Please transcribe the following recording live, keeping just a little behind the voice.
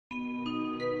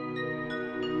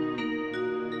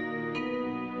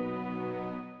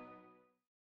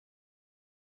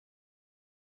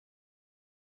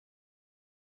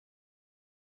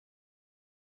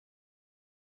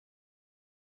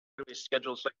We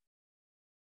scheduled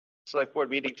select board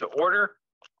meeting to order.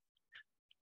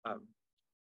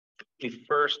 The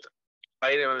first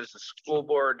item is the school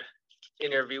board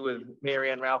interview with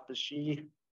Mary Ann Ralph. Is she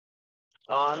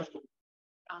on?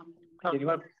 You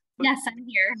want yes, I'm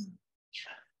here.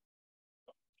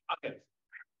 Okay.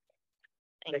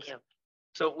 Thank you.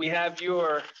 So we have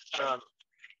your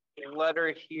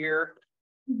letter here.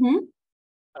 Mm-hmm.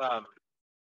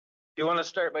 Do you want to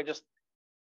start by just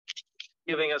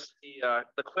giving us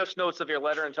the cliff notes of your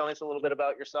letter and telling us a little bit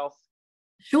about yourself?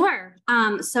 Sure.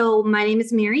 So my name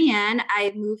is Mary Ann.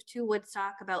 I moved to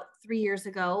Woodstock about 3 years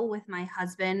ago with my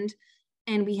husband,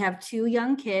 and we have 2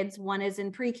 young kids. One is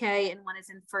in pre-K and one is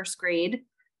in first grade.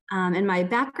 And my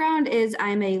background is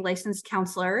I'm a licensed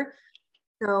counselor.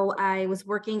 So I was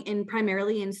working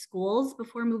primarily in schools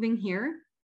before moving here.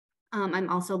 I'm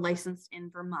also licensed in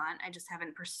Vermont. I just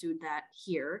haven't pursued that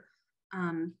here.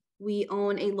 We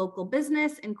own a local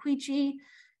business in Quechee,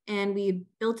 and we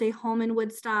built a home in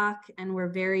Woodstock, and we're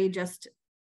very just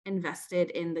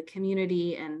invested in the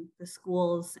community and the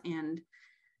schools. And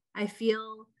I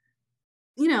feel,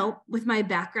 you know, with my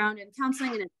background in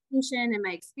counseling and education and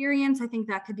my experience, I think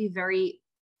that could be very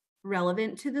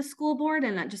relevant to the school board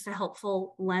and just a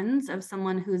helpful lens of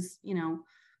someone who's, you know,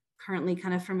 currently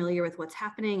kind of familiar with what's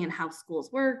happening and how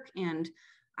schools work. And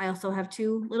I also have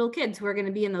 2 little kids who are going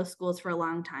to be in those schools for a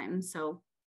long time. So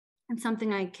it's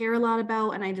something I care a lot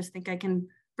about, and I just think I can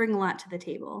bring a lot to the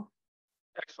table.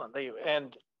 Excellent, thank you.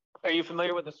 And are you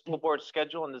familiar with the school board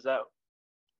schedule, and does that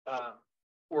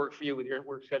work for you with your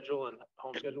work schedule and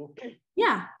home schedule?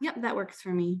 Yeah, yep, that works for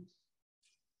me.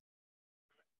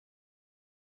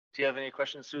 Do you have any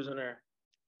questions, Susan or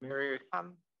Mary?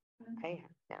 Okay.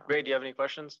 Ray, do you have any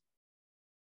questions?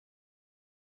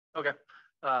 Okay.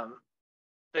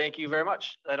 Thank you very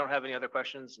much. I don't have any other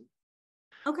questions.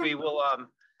 Okay. We will,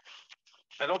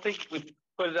 I don't think we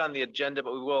put it on the agenda,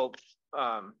 but we will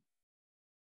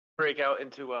break out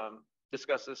into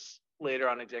discuss this later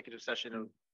on executive session, and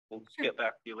we'll get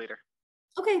back to you later.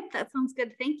 Okay, that sounds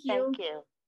good. Thank you. Thank you.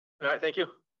 All right, thank you.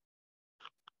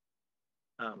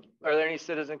 Are there any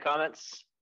citizen comments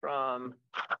from,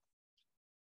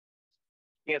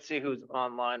 can't see who's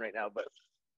online right now, but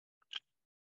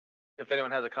if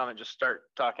anyone has a comment, just start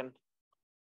talking.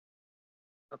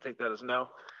 I'll take that as no.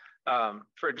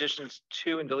 For additions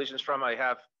to and deletions from, I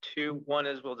have 2. One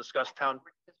is we'll discuss town.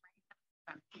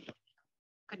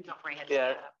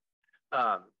 Yeah.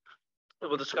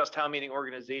 We'll discuss town meeting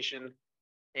organization,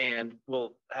 and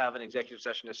we'll have an executive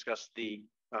session to discuss the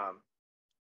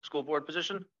school board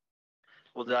position.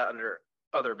 We'll do that under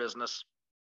other business.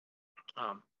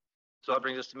 So that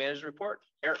brings us to manager's report.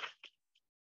 Eric.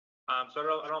 So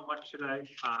I don't have much today.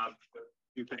 A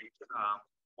few things.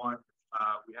 One,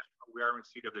 we are in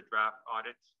receipt of the draft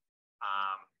audit.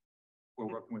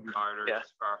 We're working with the auditors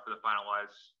for the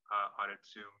finalized audit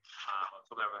soon.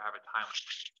 So that we have a time,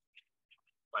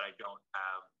 but I don't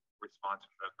have response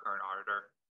from the current auditor.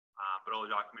 But all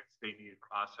the documents they need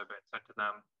from us have been sent to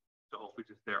them. So hopefully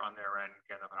just they're on their end,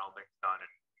 getting the final things done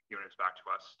and giving it back to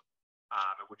us.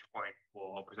 At which point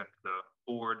we'll present to the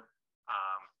board.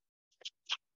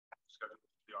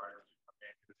 The auditors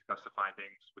to discuss the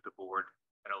findings with the board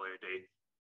at a later date.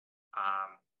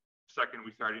 Second,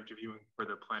 we started interviewing for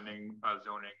the planning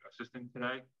zoning assistant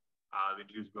today. The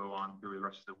interviews go on through the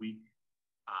rest of the week.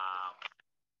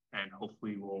 And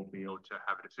hopefully we'll be able to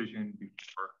have a decision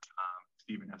before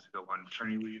Stephen has to go on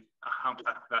maternity leave.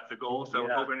 That's the goal. So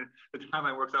we're hoping the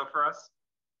timeline works out for us.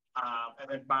 And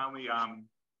then finally,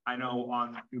 I know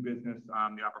on new business,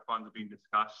 the opera funds are being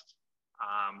discussed.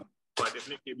 But if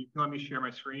you can let me share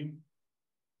my screen.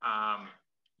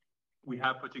 We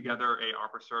have put together a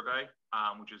ARPA survey,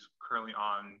 which is currently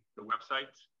on the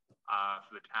website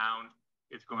for the town.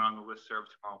 It's going on the listserv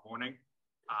tomorrow morning.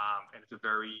 And it's a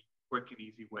very quick and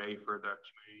easy way for the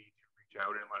community to reach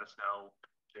out and let us know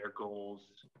their goals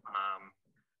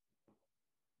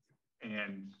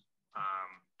and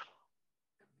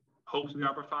hopes of the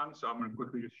ARPA fund. So I'm going to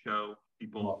quickly just show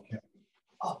people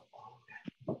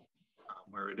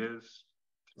where it is.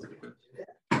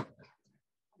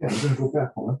 Yeah, I'm going to go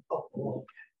back on.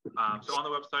 So on the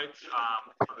website,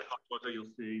 you'll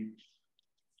see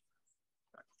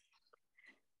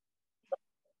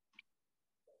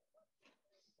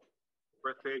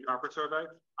first page ARPA survey.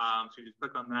 So you just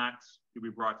click on that, you'll be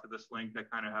brought to this link that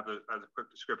kind of has a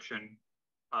quick description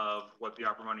of what the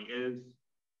ARPA money is,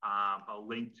 a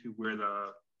link to where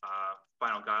the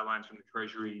final guidelines from the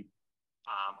Treasury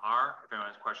are, if anyone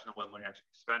has questions on what money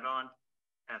actually spent on.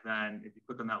 And then if you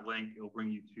click on that link, it'll bring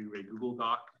you to a Google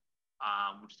Doc,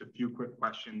 which is a few quick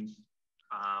questions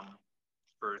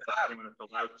for anyone to fill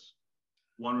out.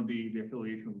 One would be the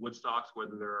affiliation with Woodstock,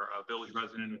 whether they're a village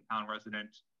resident, a town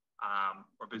resident,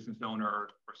 or business owner, or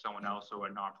someone else, or a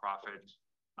nonprofit,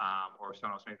 or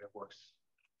someone else maybe that works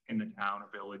in the town or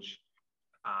village.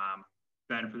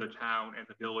 Then for the town and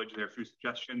the village, there are a few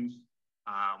suggestions,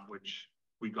 which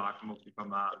we got mostly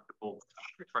from the both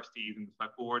trustees and the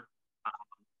select board,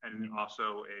 and then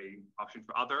also a option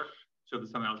for other. So if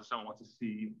someone else, if someone wants to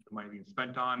see the money being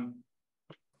spent on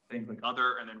things like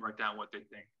other, and then write down what they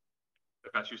think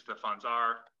the best use of the funds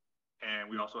are. And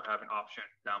we also have an option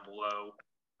down below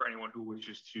for anyone who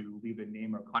wishes to leave a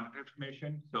name or contact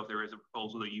information. So if there is a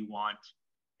proposal that you want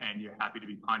and you're happy to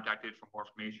be contacted for more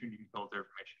information, you can fill out their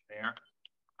information there.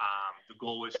 The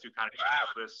goal is to kind of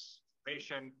have this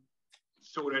information,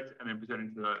 sort it, and then present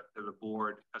it to the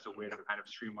board as a way to kind of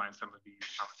streamline some of these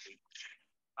conversations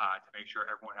to make sure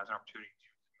everyone has an opportunity to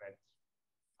submit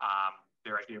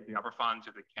their idea of the upper funds.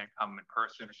 If they can't come in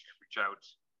person or reach out,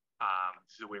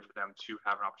 this is a way for them to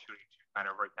have an opportunity to kind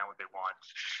of write down what they want.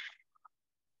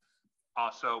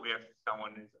 Also, if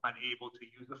someone is unable to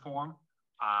use the form,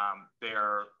 they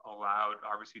are allowed,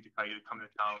 obviously, to either come to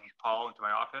the town hall into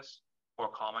my office or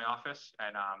call my office,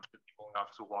 and the people in the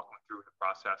office will walk them through the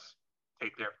process,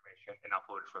 take their information, and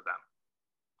upload it for them.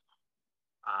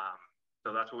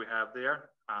 So that's what we have there.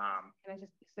 Can I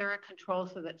just, is there a control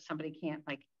so that somebody can't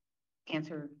like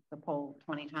answer the poll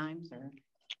 20 times or?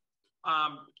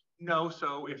 No,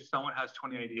 so if someone has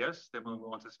 20 ideas, they're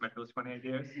willing to submit those 20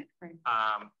 ideas. Right.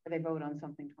 Or they vote on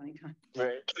something 20 times.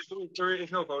 Right. There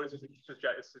is no vote, it's a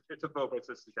vote, but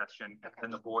it's a suggestion. Okay. And then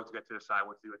the boards get to decide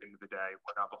what to do at the end of the day.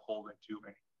 We're not beholden to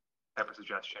any type of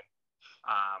suggestion.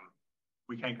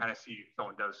 We can kind of see if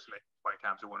someone does submit 20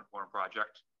 times to one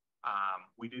project.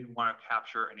 We didn't want to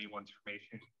capture anyone's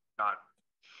information, not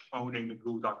owning the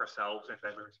Google Doc ourselves and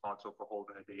then be responsible for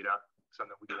holding the data,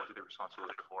 something we don't want to be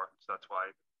responsibility for. So that's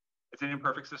why it's an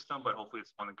imperfect system, but hopefully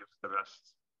it's one that gives the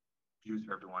best views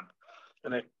for everyone.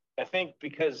 And I think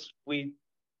because we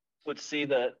would see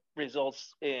the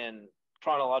results in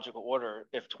chronological order,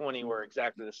 if 20 were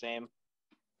exactly the same,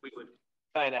 we would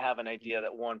kind of have an idea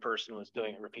that one person was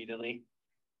doing it repeatedly.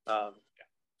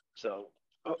 So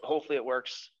hopefully it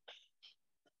works.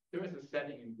 There is a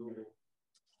setting in Google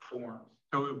Forms.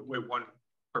 So with one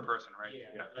per person, right?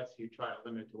 Yeah. Unless you try to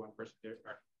limit it to one person. If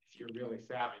you're really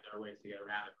savvy, there are ways to get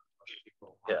around it.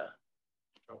 People. Yeah.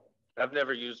 So, I've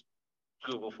never used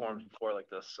Google Forms before like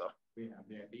this, so. Yeah,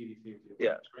 EDC.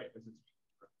 Yeah. It's great. That's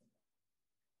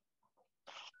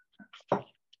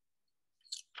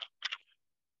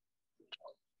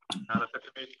it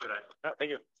for me today. Oh,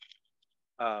 thank you.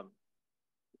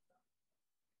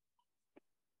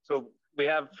 So we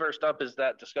have first up is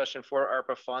that discussion for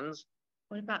ARPA funds.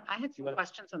 What about, I had some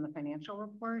questions on the financial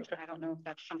report. Okay. I don't know if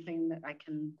that's something that I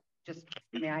can just,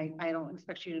 I mean, I don't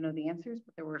expect you to know the answers,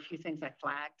 but there were a few things I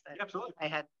flagged that Absolutely. I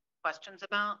had questions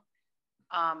about.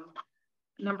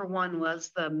 Number one was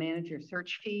the manager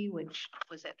search fee, which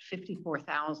was at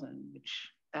 $54,000,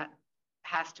 which that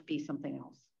has to be something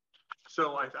else.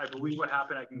 So I believe what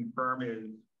happened, I can confirm,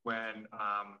 is when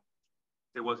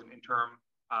there was an interim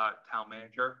town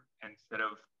manager, instead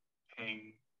of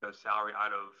paying the salary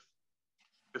out of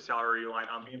the salary line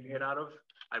I'm being paid out of,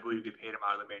 I believe they paid him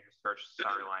out of the manager search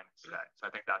salary line instead. So I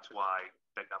think that's why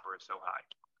that number is so high.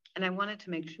 And I wanted to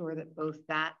make sure that both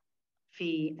that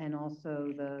fee and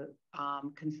also the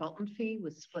consultant fee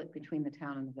was split between the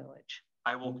town and the village.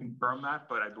 I will confirm that,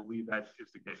 but I believe that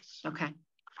is the case. Okay.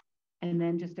 And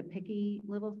then just a picky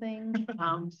little thing.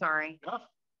 Sorry.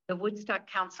 The Woodstock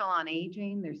Council on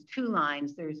Aging, there's two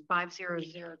lines. There's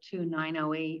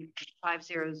 5002-908,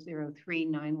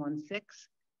 5003-916,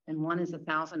 and one is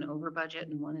 1,000 over budget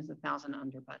and one is 1,000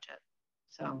 under budget.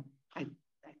 So I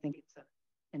think it's an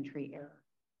entry error.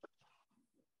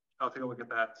 I'll take a look at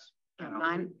that.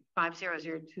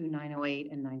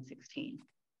 5002-908 and 916.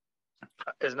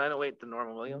 Is 908 the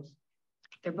Norman Williams?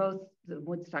 They're both the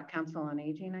Woodstock Council on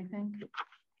Aging, I think.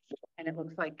 And it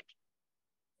looks like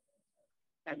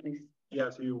at least. Yeah,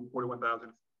 so you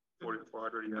 41,000,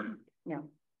 4,400. Yeah.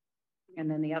 And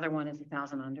then the other one is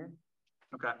 1,000 under.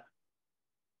 Okay.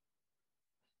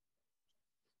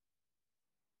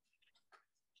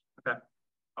 Okay.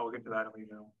 I'll look into that and let you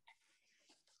know.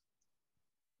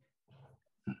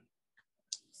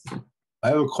 I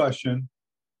have a question.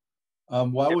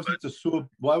 Why wasn't the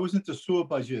sewer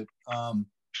budget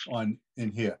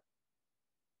in here?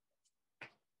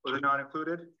 Was it not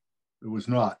included? It was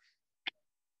not.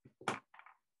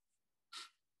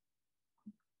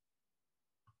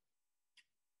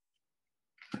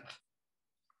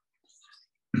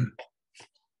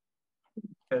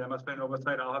 Okay, that must have been an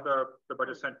oversight. I'll have the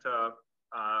budget sent to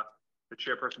the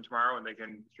chairperson tomorrow and they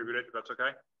can distribute it, if that's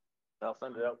okay? I'll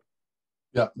send it out.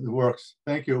 Yeah, it works.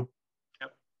 Thank you.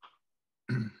 Yep.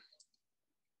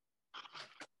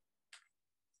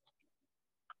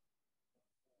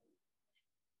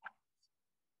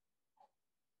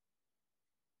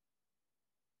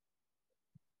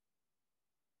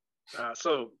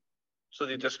 So do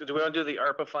we want to do the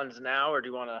ARPA funds now, or do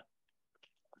you want to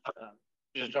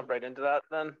just jump right into that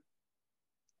then?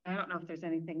 I don't know if there's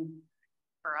anything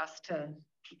for us to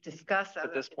discuss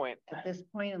At this point,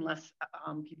 unless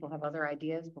people have other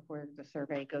ideas before the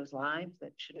survey goes live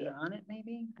that should be on it,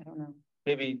 maybe. I don't know.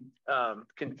 maybe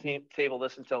can table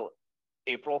this until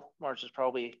April. March is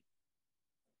probably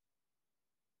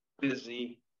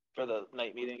busy for the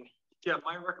night meeting. Yeah,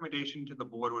 my recommendation to the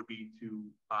board would be to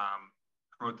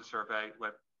promote the survey,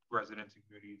 let residents and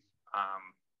communities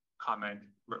comment,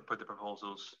 put the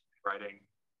proposals in writing,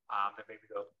 that maybe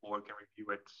the board can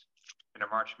review it in a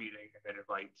March meeting and then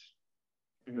invite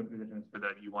so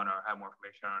that you want to have more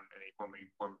information on any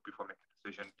before making a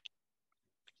decision.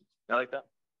 I like that.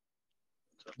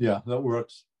 So. Yeah, that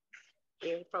works.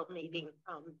 The April meeting,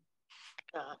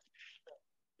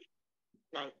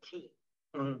 19th.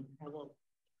 Mm-hmm. I won't.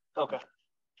 Okay.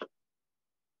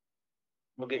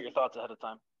 We'll get your thoughts ahead of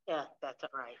time. Yeah, that's all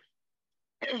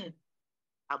right.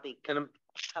 I'll be coming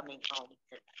home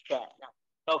to that.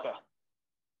 No, okay.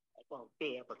 I won't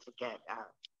be able to get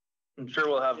out. I'm sure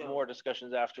we'll have more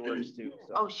discussions afterwards too.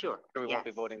 So oh, sure. We won't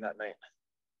be voting that night.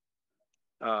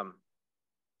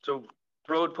 So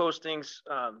road postings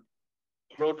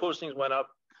went up.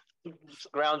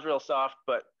 Ground's real soft,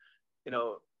 but you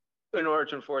know, in order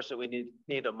to enforce it, we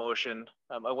need a motion.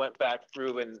 I went back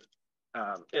through and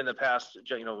in the past,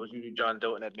 you know, was usually John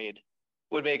Doughton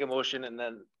would make a motion, and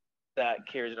then that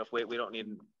carries enough weight. We don't need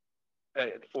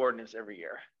an ordinance every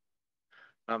year.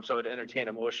 So I'd entertain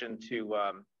a motion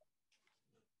to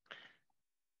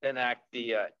enact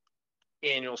the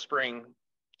annual spring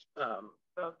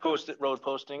road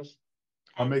postings.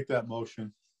 I'll make that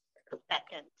motion.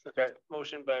 Second. Okay,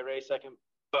 motion by Ray, second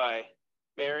by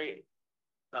Mary.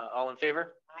 All in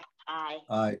favor? Aye.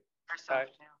 Aye. Aye.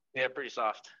 Yeah, pretty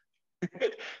soft.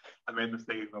 I made a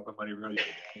mistake of open money really.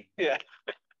 Yeah.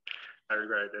 I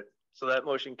regret it. So that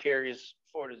motion carries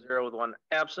 4-0 with one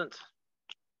absent.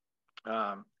 We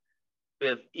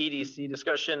have EDC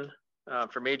discussion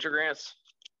for major grants.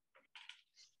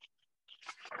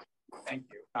 Thank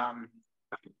you.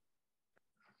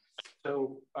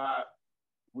 So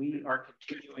we are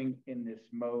continuing in this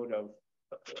mode of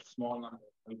a small number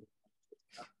of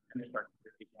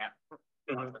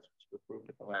approved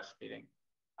at the last meeting.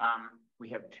 We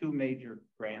have two major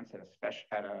grants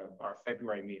at our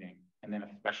February meeting, and then a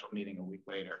special meeting a week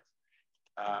later.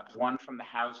 One from the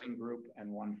housing group, and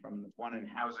one in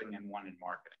housing and one in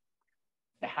marketing.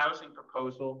 The housing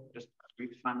proposal, just a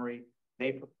brief summary,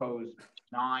 they proposed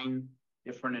 9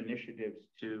 different initiatives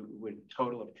with a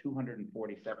total of $247,000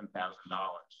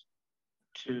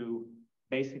 to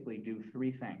basically do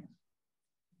 3 things.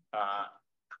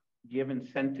 Give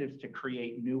incentives to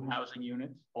create new housing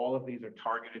units. All of these are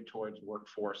targeted towards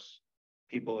workforce,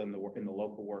 people in the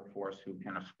local workforce who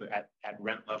can at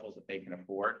rent levels that they can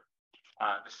afford.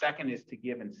 The second is to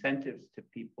give incentives to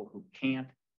people who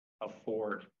can't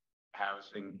afford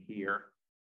housing here,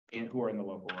 who are in the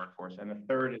local workforce. And the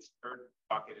third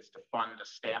bucket is to fund a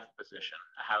staff position,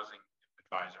 a housing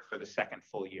advisor, for the second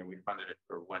full year. We funded it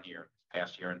for 1 year this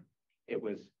past year, and it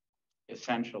was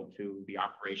essential to the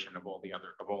operation of all the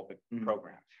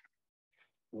programs.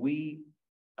 We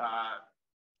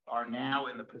are now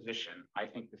in the position, I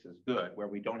think this is good, where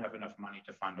we don't have enough money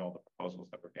to fund all the proposals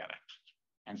that we're getting.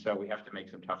 And so we have to make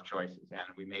some tough choices.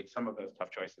 And we made some of those tough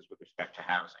choices with respect to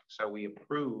housing. So we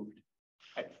approved,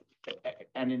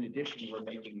 and in addition, we're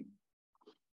making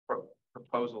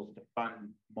proposals to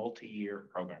fund multi-year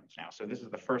programs now. So this is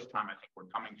the first time I think we're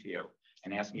coming to you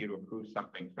and asking you to approve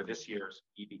something for this year's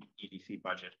EDC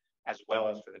budget, as well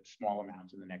as for the small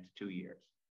amounts in the next 2 years.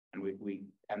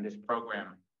 And this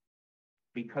program,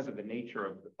 because of the nature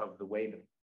of the way the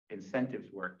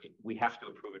incentives work, we have to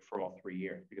approve it for all 3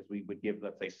 years, because we would give,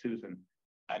 let's say, Susan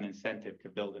an incentive to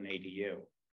build an ADU,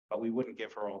 but we wouldn't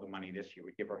give her all the money this year.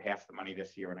 We'd give her half the money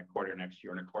this year and a quarter next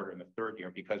year and a quarter in the third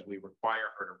year, because we require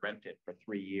her to rent it for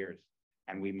 3 years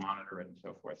and we monitor it and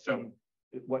so forth. So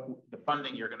what the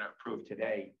funding you're going to approve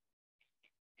today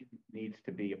needs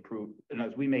to be approved. And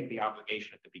as we make the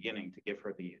obligation at the beginning to give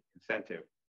her the incentive,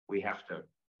 we have to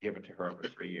give it to her over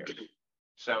 3 years.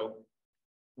 So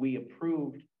we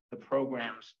approved the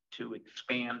programs to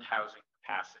expand housing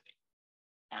capacity.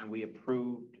 And we're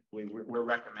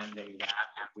recommending that,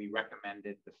 and we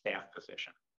recommended the staff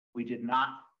position. We did not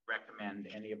recommend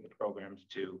any of the programs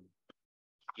to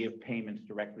give payments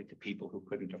directly to people who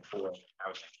couldn't afford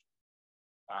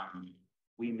housing.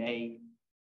 We may,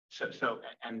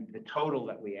 and the total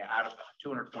that we, out of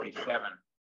 247,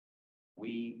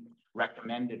 we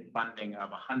recommended funding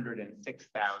of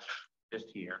 106,000 this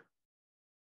year,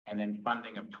 and then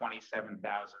funding of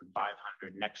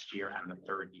 27,500 next year and the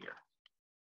third year.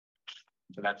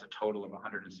 So that's a total of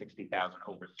 160,000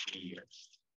 over 3 years.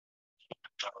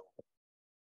 So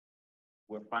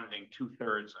we're funding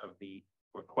 2/3 of the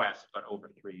request, but over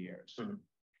 3 years. Mm-hmm.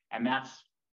 And that's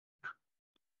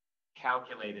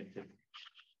calculated to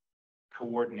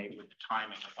coordinate with the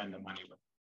timing of when the money will.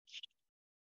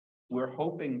 We're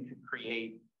hoping to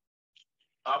create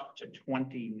up to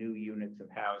 20 new units of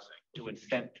housing, to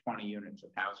incent 20 units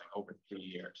of housing over 3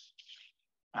 years.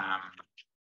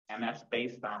 And that's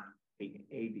based on the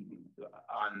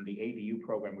ADU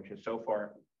program, which is so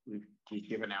far, we've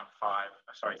given out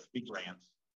 3 grants.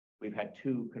 We've had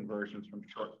 2 conversions from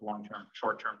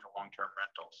short-term to long-term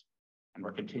rentals. And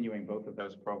we're continuing both of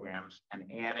those programs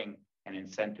and adding an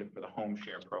incentive for the home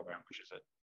share program, which is a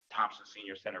Thompson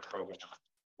Senior Center program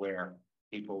where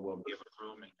people will give a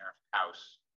room in their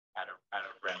house at a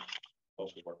rent,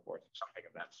 local workforce, or something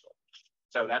of that sort.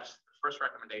 So that's the first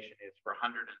recommendation is for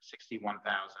 161,000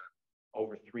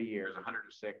 over 3 years,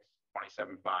 106,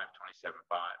 27.5,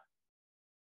 27.5,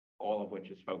 all of which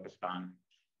is focused on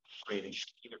either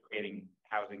creating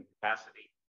housing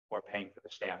capacity or paying for the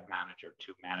staff manager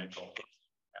to manage all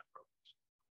that programs.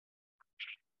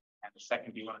 And the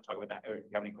second, do you want to talk about that? Or do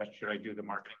you have any questions? Should I do the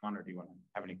marketing one, or do you want to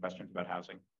have any questions about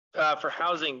housing? For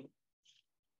housing,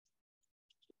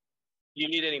 you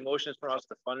need any motions from us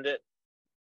to fund it,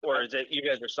 or is it you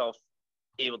guys yourself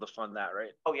able to fund that,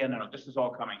 right? Oh yeah, no, this is all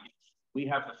coming. We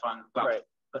have the fund, well, right.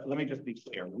 But let me just be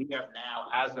clear. We have now,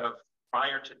 as of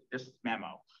prior to this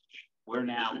memo, we're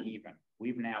now even.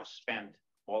 We've now spent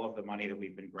all of the money that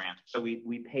we've been granted. So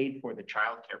we paid for the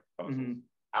child care proposals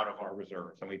out of our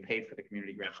reserves, and we paid for the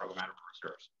community grant program out of our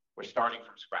reserves. We're starting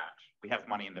from scratch. We have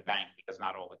money in the bank because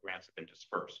not all the grants have been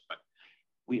dispersed, but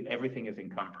everything is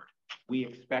encumbered. We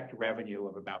expect revenue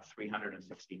of about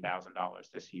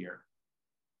 $360,000 this year.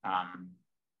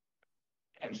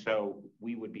 And so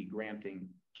we would be granting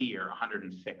here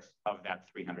 106 of that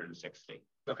 360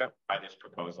 by this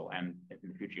proposal and in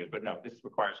the future years. But no, this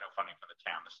requires no funding from the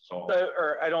town. This is all.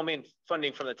 Or I don't mean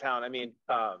funding from the town. I mean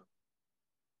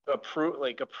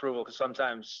approval, because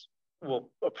sometimes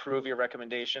we'll approve your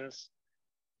recommendations,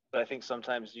 but I think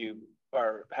sometimes you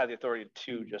have the authority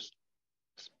to just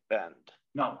spend.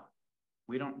 No,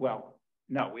 we don't. Well,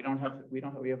 no, we don't have. We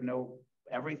have no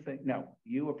everything. No,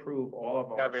 you approve all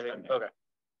of our everything. Spending. Okay.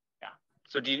 Yeah.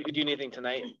 So do you need anything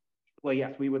tonight? Well,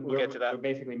 yes, we'll get to that. We're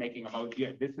basically making a motion.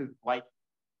 Yeah, this is like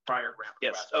prior grant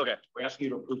requests. Yes. Okay. We're asking you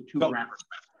to approve 2 grant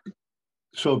requests.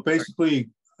 So basically,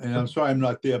 and I'm sorry I'm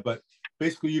not there, but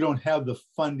basically you don't have the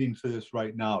funding for this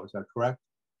right now. Is that correct?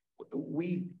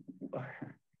 We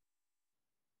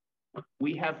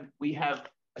have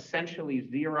essentially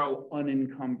 0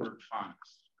 unencumbered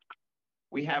funds.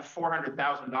 We have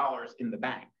 $400,000 in the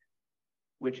bank,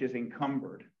 which is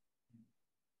encumbered,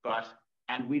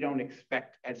 and we don't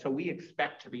expect, and so we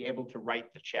expect to be able to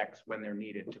write the checks when they're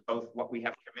needed to both what we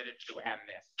have committed to and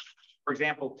this. For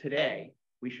example, today,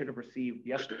 we should have received,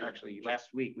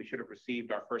 last week, we should have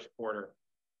received our first quarter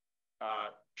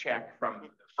check from the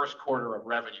first quarter of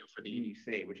revenue for the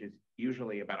EDC, which is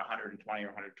usually about 120 or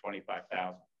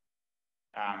 125,000.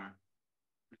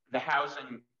 The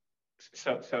housing,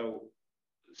 so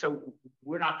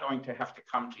we're not going to have to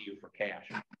come to you for cash.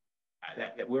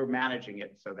 That we're managing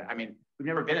it so that, I mean, we've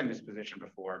never been in this position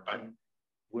before, but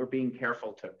we're being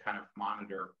careful to kind of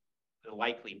monitor the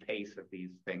likely pace of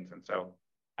these things. And so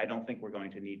I don't think we're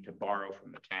going to need to borrow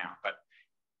from the town, but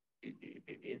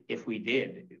if we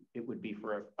did, it would be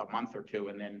for a month or 2,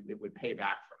 and then it would pay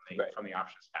back from the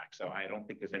options tax. So I don't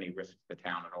think there's any risk to the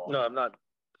town at all. No, I'm not.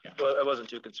 Yeah. Well, I wasn't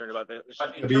too concerned about that.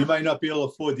 But you might not be able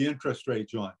to afford the interest rate,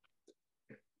 John.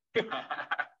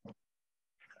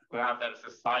 We'll have that as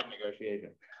a side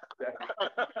negotiation.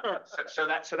 so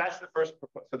that's the first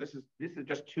proposal. So this is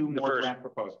just 2 more grant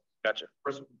proposals. Gotcha.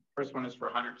 First one is for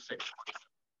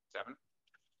 106.7.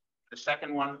 The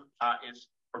second one is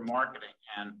for marketing,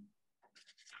 and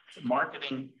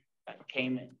marketing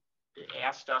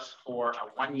asked us for a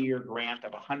 1-year grant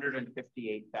of $158,000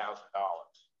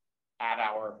 at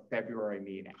our February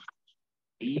meeting.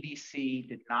 The EDC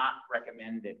did not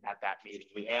recommend it at that meeting.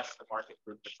 We asked the market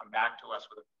group to come back to us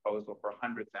with a proposal for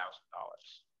 $100,000.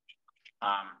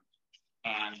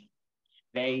 And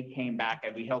They came back,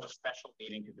 and we held a special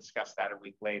meeting to discuss that a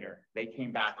week later. They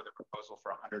came back with a proposal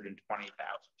for 120,000.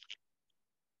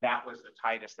 That was the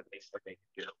tightest that they said they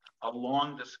could do. A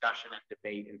long discussion and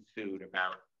debate ensued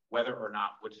about whether or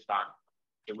not Woodstock,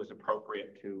 it was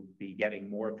appropriate to be getting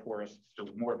more tourists,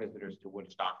 more visitors to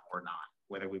Woodstock or not,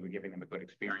 whether we were giving them a good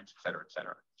experience, et cetera, et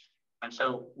cetera. And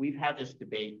so we've had this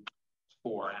debate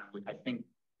before, and I think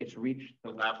it's reached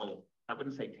the level, I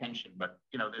wouldn't say tension, but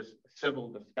there's civil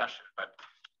discussion, but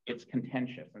it's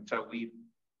contentious. And so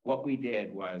what we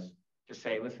did was to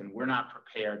say, listen, we're not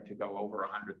prepared to go over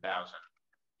 100,000.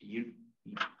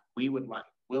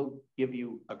 We'll give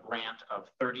you a grant of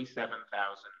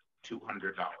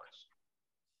 $37,200.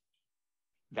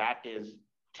 That is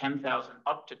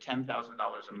up to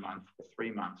 $10,000 a month for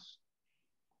 3 months,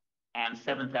 and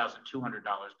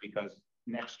 $7,200 because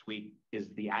next week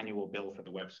is the annual bill for the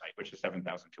website, which is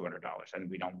 $7,200, and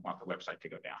we don't want the website to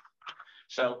go down.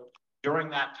 So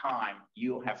during that time,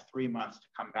 you'll have 3 months to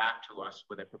come back to us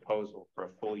with a proposal for a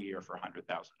full year for $100,000,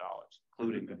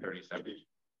 including the 37.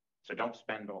 So don't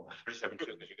spend all the 37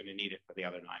 because you're going to need it for the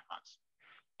other 9 months.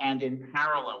 And in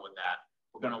parallel with that,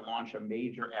 we're going to launch a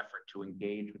major effort to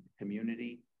engage with the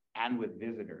community and with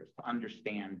visitors to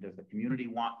understand, does the community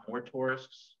want more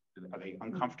tourists? Are they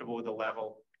uncomfortable with the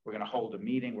level? We're going to hold a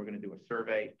meeting. We're going to do a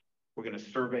survey. We're going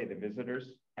to survey the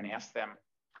visitors and ask them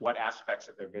what aspects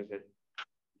of their visit,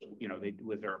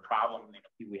 was there a problem?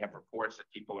 We have reports that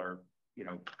people are,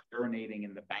 urinating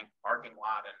in the bank parking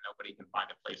lot and nobody can find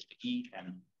a place to eat.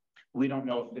 And we don't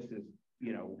know if this is,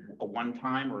 a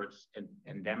one-time or it's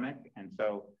endemic. And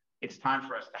so it's time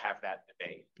for us to have that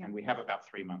debate. And we have about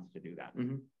 3 months to do that.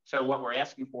 Mm-hmm. So what we're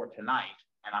asking for tonight,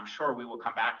 and I'm sure we will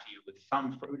come back to you with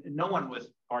no one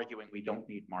was arguing we don't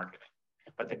need marketing,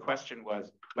 but the question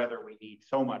was whether we need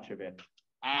so much of it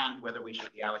and whether we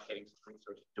should be allocating some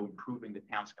resources to improving the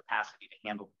town's capacity to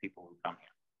handle the people who come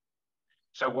here.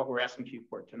 So what we're asking you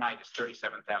for tonight is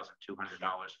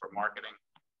 $37,200 for marketing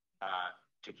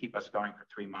to keep us going for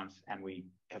 3 months, and we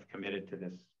have committed to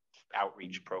this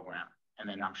outreach program. And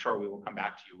then I'm sure we will come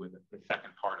back to you with the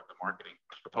second part of the marketing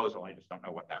proposal. I just don't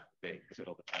know what that would be because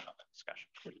it'll depend on the discussion.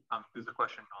 There's a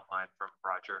question online from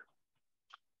Roger.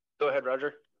 Go ahead,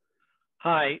 Roger.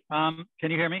 Hi, can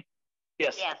you hear me?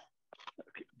 Yes. Yes.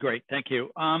 Okay, great, thank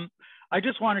you. I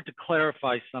just wanted to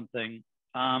clarify something.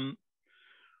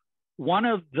 One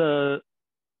of the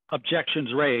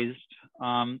objections raised,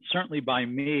 certainly by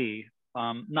me,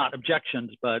 not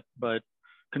objections, but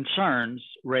concerns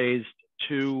raised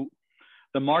to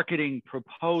the marketing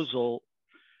proposal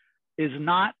is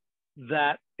not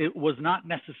that it was not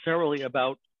necessarily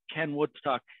about can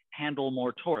Woodstock handle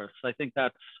more tourists. I think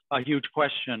that's a huge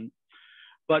question.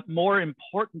 But more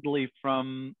importantly,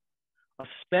 from a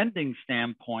spending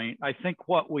standpoint, I think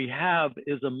what we have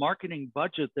is a marketing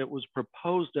budget that was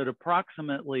proposed at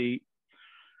approximately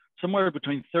somewhere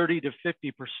between 30 to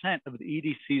 50% of the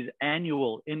EDC's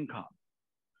annual income.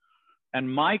 And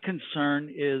my concern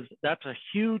is that's a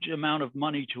huge amount of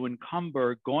money to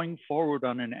encumber going forward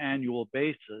on an annual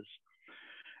basis.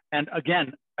 And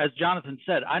again, as Jonathan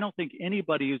said, I don't think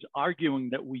anybody is arguing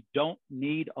that we don't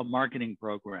need a marketing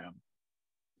program.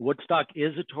 Woodstock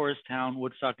is a tourist town.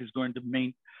 Woodstock is going to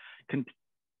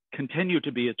continue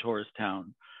to be a tourist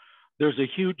town. There's a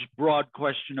huge, broad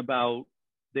question about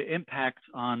the impact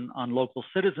on local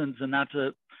citizens, and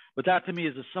but that to me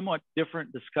is a somewhat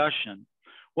different discussion.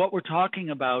 What we're talking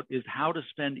about is how to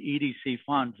spend EDC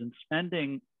funds, and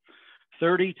spending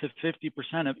 30 to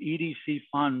 50% of EDC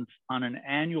funds on an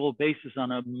annual basis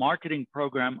on a marketing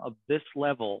program of this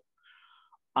level,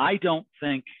 I don't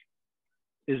think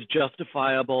is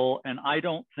justifiable, and I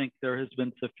don't think there has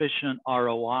been sufficient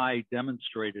ROI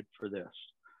demonstrated for this.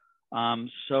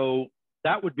 So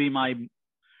that would be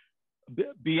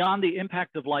beyond the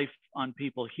impact of life on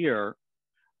people here,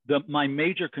 my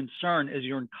major concern is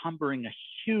you're encumbering a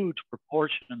huge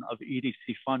proportion of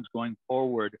EDC funds going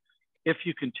forward if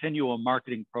you continue a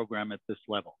marketing program at this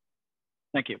level.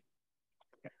 Thank you.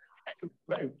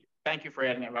 Thank you for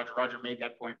adding that, Roger. Roger made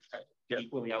that point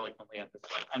equally eloquently at this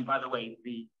point. And by the way,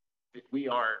 we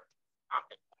are,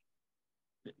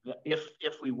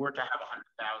 if we were to have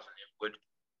 100,000, it would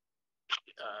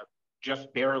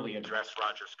just barely address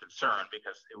Roger's concern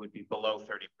because it would be below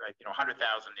 30,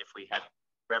 100,000 if we had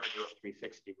revenue of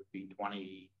 360 would be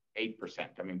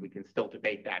 28%. I mean, we can still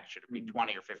debate that. Should it be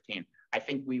 20 or 15? I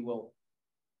think we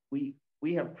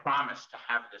have promised to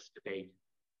have this debate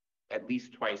at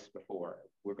least twice before.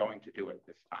 We're going to do it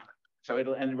this time. So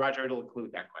and Roger, it'll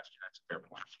include that question. That's a fair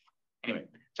point. Anyway,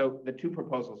 so the two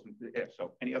proposals.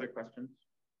 So any other questions?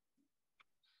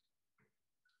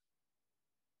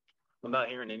 I'm not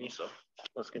hearing any, so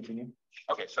let's continue.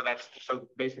 Okay, so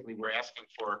basically we're asking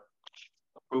for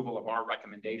approval of our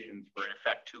recommendations for in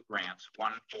effect 2 grants,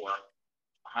 one for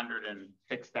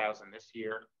 106,000 this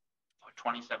year,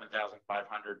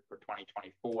 27,500 for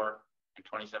 2024, and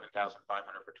 27,500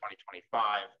 for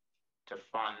 2025 to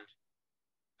fund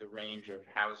the range of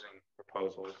housing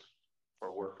proposals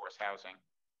for workforce housing.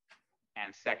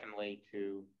 And secondly,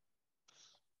 to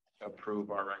approve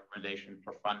our recommendation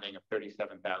for funding of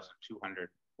 37,200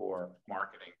 for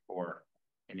marketing for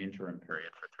an interim period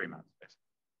for 3 months.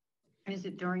 And is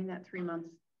it during that 3 months,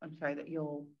 I'm sorry, that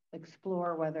you'll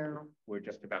explore whether? We're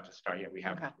just about to start. Yeah,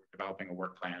 we're developing a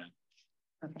work plan.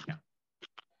 Okay. Yeah.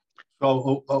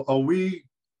 So are we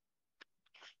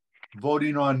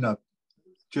voting on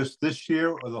just this year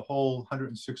or the whole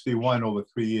 161 over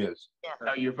 3 years? Yeah.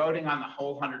 No, you're voting on the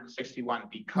whole 161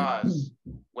 because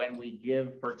when we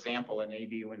give, for example, an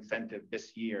ADU incentive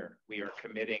this year, we are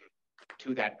committing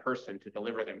to that person to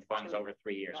deliver them funds over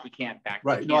 3 years. We can't back.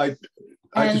 Right. No,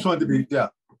 I just wanted to be, yeah.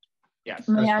 Yes.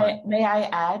 May I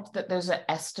add that those are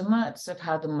estimates of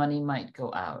how the money might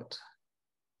go out.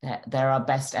 There are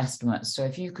best estimates. So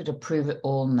if you could approve it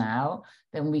all now,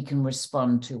 then we can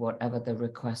respond to whatever the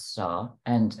requests are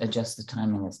and adjust the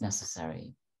timing as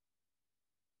necessary.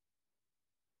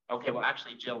 Okay, well,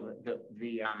 actually, Jill,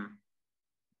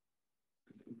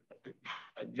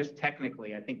 just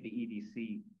technically, I think the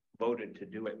EDC voted to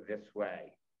do it this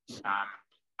way.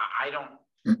 I don't,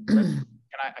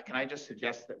 can I just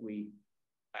suggest that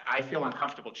I feel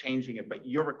uncomfortable changing it, but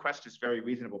your request is very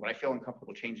reasonable, but I feel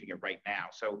uncomfortable changing it right now.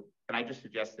 So can I just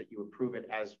suggest that you approve it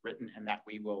as written and that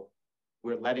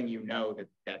we're letting you know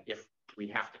that if we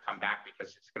have to come back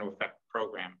because it's going to affect the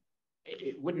program,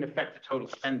 it wouldn't affect the total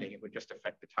spending, it would just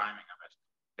affect the timing of it,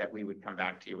 that we would come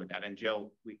back to you with that. And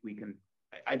Jill, we can,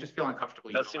 I just feel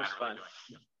uncomfortable. That seems fine.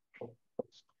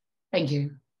 Thank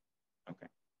you. Okay.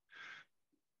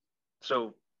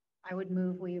 So I would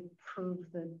move we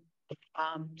approve the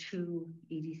 2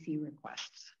 EDC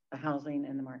requests, the housing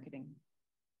and the marketing.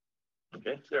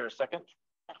 okay, is there a second?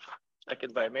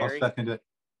 Second by Mary. I'll second it.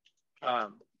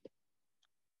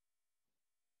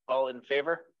 All in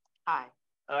favor? Aye.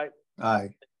 Aye.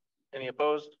 Aye. Any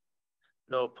opposed?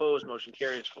 No opposed. Motion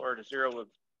carries 4-0 with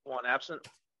 1 absent.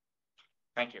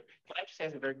 Thank you. Can I just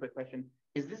ask a very quick question?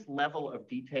 Is this level of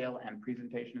detail and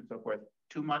presentation and so forth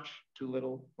too much, too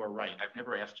little, or right? I've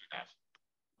never asked you that.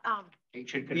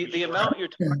 The amount you're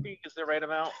talking is the right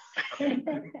amount. Okay.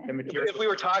 If we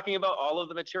were talking about all of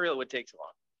the material, it would take so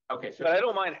long. Okay, so but I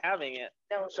don't mind having it.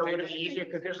 So it would be easier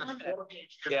because there's a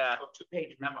 4-page,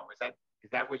 2-page memo.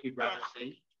 Is that what you'd rather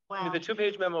see? Well, I mean, the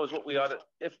 2-page memo is what we ought to,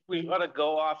 if we ought to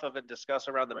go off of and discuss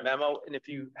around the memo, and if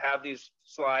you have these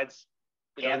slides,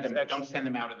 don't send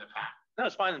them out in the pack. No,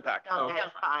 it's fine in the pack. No, that's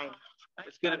fine.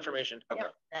 It's good information. Okay.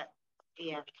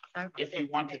 Yeah. If you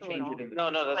want to change it in the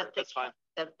no, that's fine.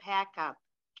 The backup,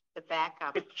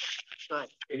 good.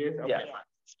 It is? Okay. Yeah.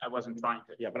 I wasn't trying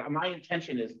to, but my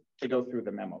intention is to go through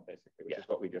the memo, basically, which is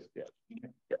what we just did. Okay.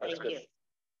 Yeah, Thank you.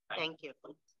 Thank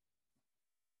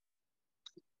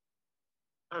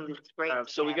you. It's great.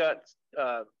 So we got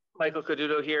Michael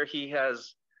Caduto here. He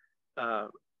has a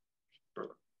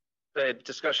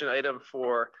discussion item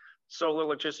for solar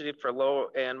electricity for low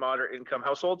and moderate income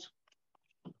households.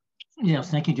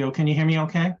 Yes, thank you, Joe. Can you hear me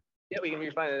okay? Yeah, we can hear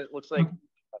you fine. It looks like.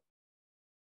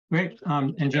 Great.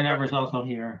 And Jen Evers also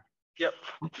here. Yep.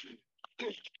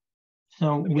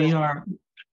 So we are,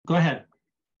 go ahead.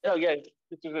 Oh, yeah,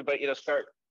 it's a good bite, start.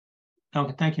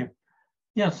 Okay, thank you.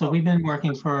 Yeah, so we've been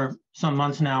working for some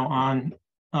months now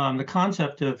on the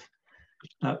concept of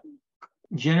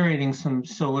generating some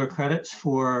solar credits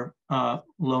for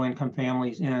low-income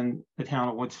families in the town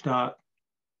of Woodstock.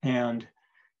 And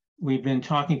we've been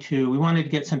we wanted to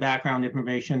get some background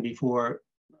information before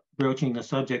broaching the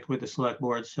subject with the select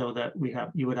board so that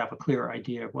you would have a clear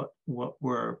idea of what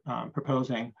we're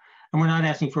proposing. And we're not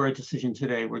asking for a decision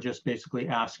today. We're just basically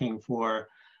asking for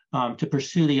to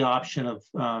pursue the option of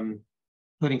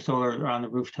putting solar on the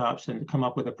rooftops and come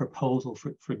up with a proposal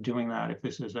for doing that if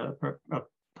this is a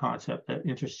concept that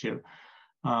interests you.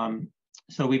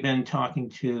 So we've been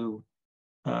talking to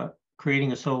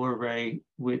creating a solar array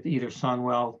with either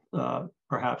Sunwell,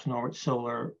 perhaps Norwich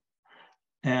Solar.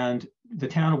 And the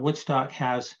town of Woodstock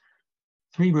has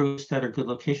 3 roofs that are good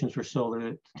locations for solar: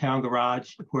 the town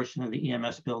garage, a portion of the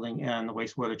EMS building, and the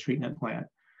wastewater treatment plant.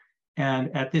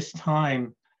 And at this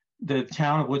time, the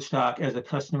town of Woodstock, as a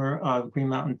customer of Green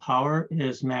Mountain Power,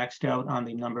 is maxed out on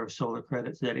the number of solar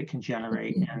credits that it can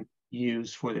generate and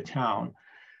use for the town.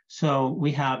 So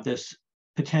we have this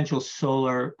potential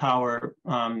solar power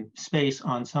space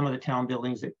on some of the town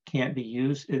buildings that can't be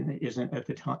used and isn't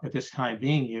at this time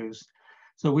being used.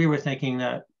 So we were thinking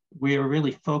that we are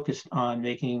really focused on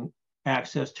making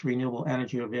access to renewable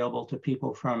energy available to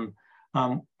people from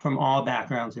all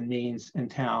backgrounds and means in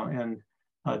town.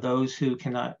 And those who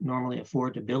cannot normally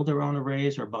afford to build their own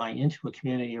arrays or buy into a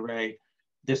community array,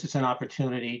 this is an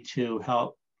opportunity to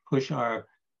help push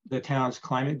the town's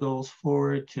climate goals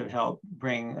forward, to help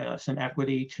bring some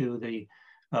equity to the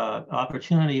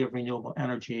opportunity of renewable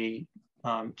energy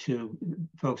to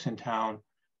folks in town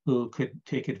who could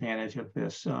take advantage of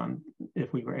this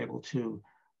if we were able to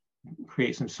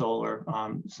create some solar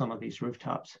on some of these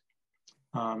rooftops.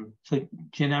 So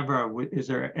Ginevra, is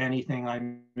there anything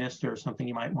I missed or something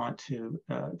you might want to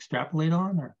extrapolate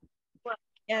on? Or?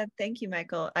 Yeah, thank you,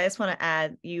 Michael. I just want to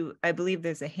add, I believe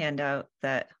there's a handout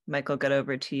that Michael got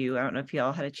over to you. I don't know if you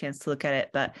all had a chance to look at it,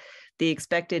 but the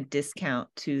expected discount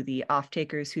to the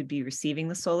off-takers who'd be receiving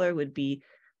the solar would be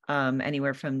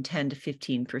anywhere from 10 to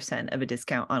 15% of a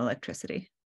discount on electricity.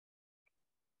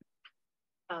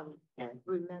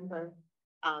 Remember,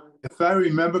 if I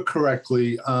remember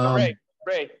correctly,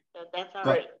 Ray, that's all right.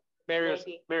 right. Mary was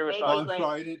maybe talking. I'm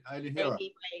sorry, I didn't hear her.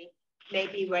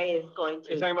 Maybe Ray is going to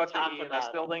You're talking about talk the EMS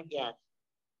building? Yes.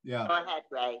 Yeah. Go ahead,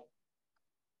 Ray.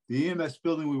 The EMS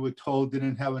building, we were told,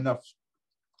 didn't have enough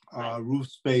roof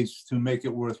space to make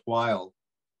it worthwhile.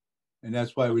 And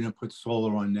that's why we didn't put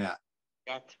solar on that.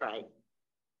 That's right.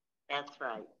 That's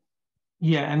right.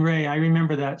 Yeah, and Ray, I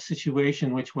remember that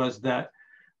situation, which was that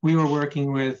we were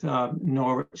working with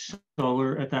Norwich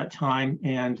Solar at that time.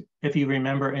 And if you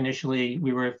remember, initially,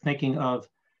 we were thinking of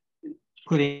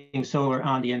putting solar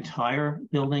on the entire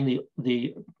building,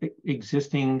 the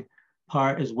existing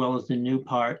part as well as the new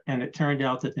part. And it turned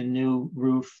out that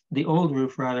the old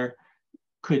roof rather,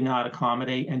 could not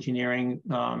accommodate engineering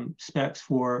specs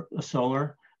for a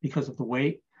solar because of the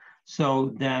weight.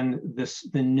 So then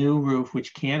the new roof,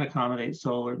 which can accommodate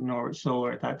solar, Norwich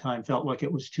Solar at that time, felt like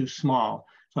it was too small.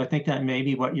 So I think that may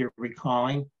be what you're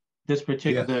recalling. This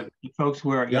particular, the folks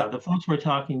the folks we're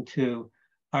talking to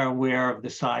are aware of the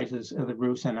sizes of the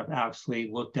roofs and have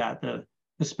actually looked at the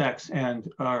specs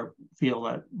and feel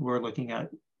that we're looking at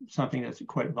something that's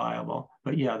quite viable.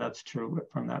 But yeah, that's true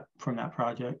from that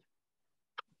project.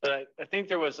 But I think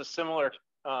there was a similar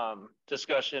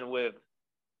discussion with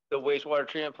the wastewater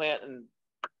treatment plant and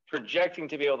projecting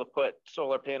to be able to put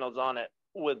solar panels on it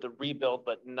with the rebuild,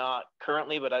 but not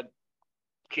currently. But I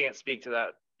can't speak to that.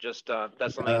 Just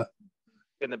that's something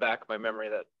in the back of my memory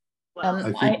that.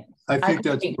 I think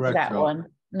that's correct. That one.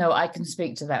 No, I can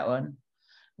speak to that one.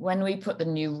 When we put the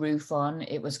new roof on,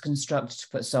 it was constructed to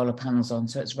put solar panels on,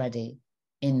 so it's ready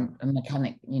in a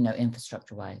mechanic,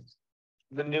 infrastructure wise.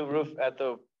 The new roof at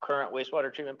the current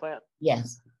wastewater treatment plant?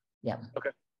 Yes. Yeah. Okay.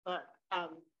 But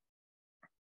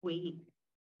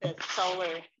the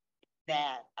solar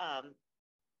that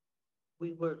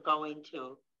we were going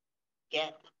to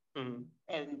get in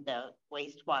the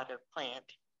wastewater plant,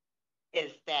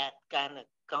 is that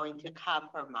going to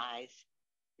compromise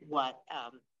what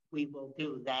we will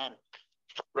do then?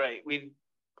 Right. We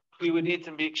would need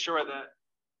to make sure that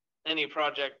any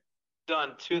project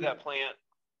done to that plant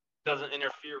doesn't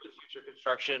interfere with future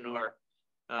construction or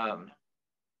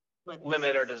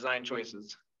limit our design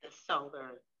choices. The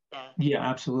solar. Yeah,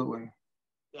 absolutely.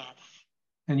 Yes.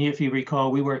 And if you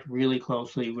recall, we worked really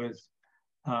closely with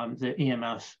the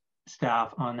EMS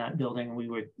staff on that building. We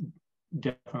would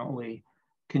definitely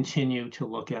continue to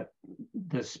look at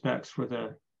the specs for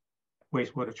the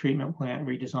wastewater treatment plant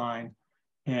redesign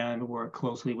and work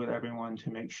closely with everyone to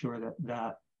make sure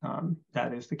that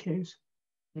is the case.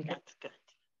 That's good.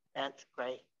 That's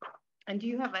great. And do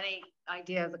you have any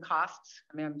idea of the costs?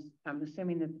 I mean, I'm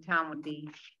assuming that the town would be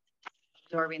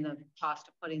absorbing the cost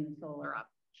of putting the solar up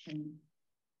and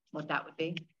what that would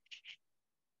be.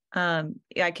 Yeah,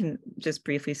 I can just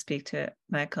briefly speak to it,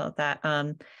 Michael, that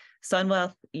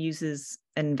Sunwealth uses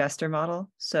an investor model.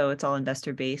 So it's all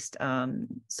investor based.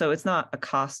 So it's not a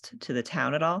cost to the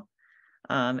town at all.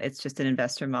 It's just an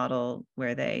investor model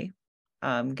where they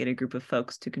get a group of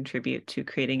folks to contribute to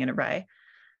creating an array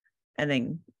and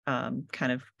then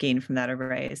kind of gain from that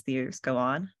array as the years go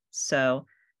on. So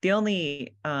the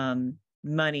only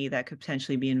money that could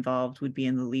potentially be involved would be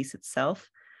in the lease itself.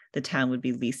 The town would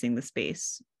be leasing the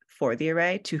space for the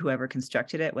array to whoever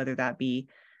constructed it, whether that be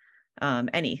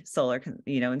any solar,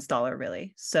 installer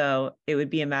really. So it would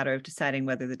be a matter of deciding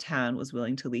whether the town was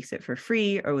willing to lease it for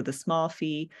free or with a small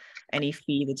fee. Any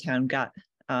fee the town got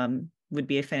would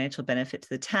be a financial benefit to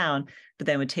the town, but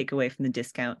then would take away from the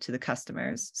discount to the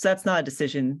customers. So that's not a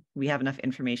decision we have enough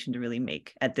information to really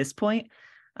make at this point.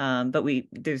 But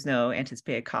there's no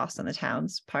anticipated cost on the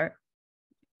town's part.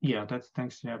 Yeah, that's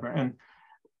thanks, Deborah. And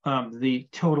the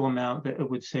total amount that it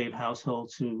would save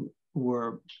households who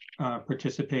were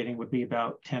participating would be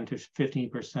about 10 to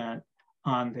 15%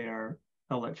 on their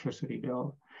electricity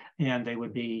bill, and they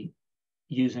would be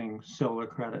using solar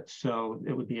credits, so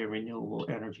it would be a renewable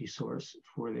energy source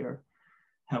for their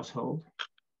household.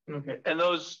 Okay, and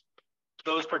those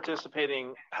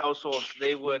participating households,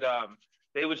 they would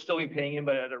still be paying in,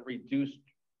 but at a reduced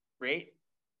rate?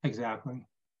 Exactly.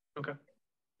 Okay.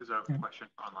 There's a question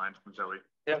online from Zoe.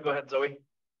 Yeah, go ahead, Zoe.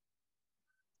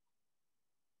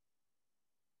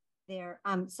 There.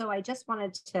 So I just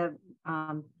wanted to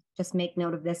just make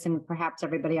note of this, and perhaps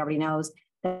everybody already knows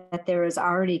that there is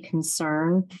already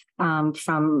concern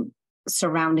from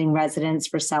surrounding residents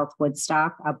for South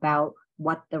Woodstock about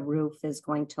what the roof is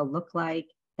going to look like,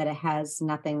 that it has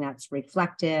nothing that's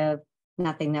reflective,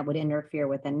 nothing that would interfere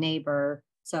with a neighbor.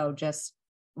 So just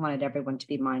wanted everyone to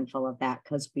be mindful of that,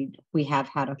 because we have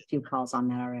had a few calls on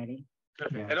that already.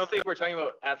 Okay. I don't think we're talking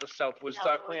about at the South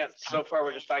Woodstock plant. So far,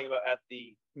 we're just talking about at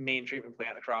the main treatment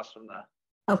plant across from the.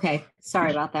 Okay,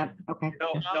 sorry about that. Okay.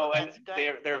 No, and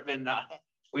there have been,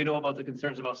 we know about the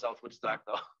concerns about South Woodstock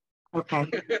though. Okay.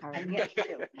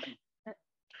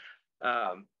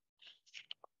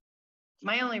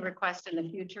 My only request in the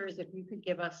future is if you could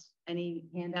give us any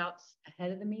handouts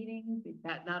ahead of the meeting,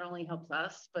 that not only helps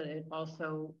us, but it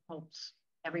also helps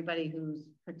everybody who's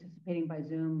participating by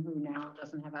Zoom who now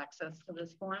doesn't have access to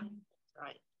this forum.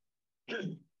 Right.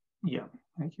 Yeah,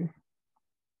 thank you.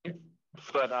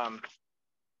 But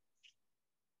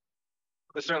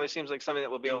this certainly seems like something that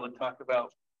we'll be able to talk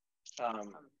about.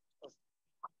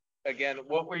 Again,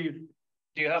 do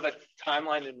you have a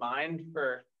timeline in mind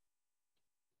for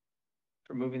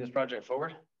moving this project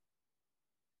forward?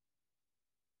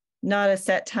 Not a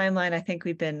set timeline. I think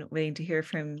we've been waiting to hear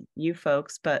from you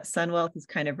folks, but Sunwealth is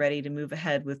kind of ready to move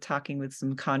ahead with talking with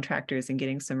some contractors and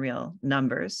getting some real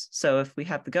numbers. So if we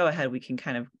have to go ahead, we can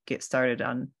kind of get started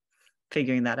on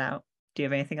figuring that out. Do you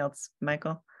have anything else,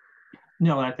 Michael?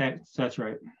 No, that's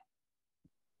right.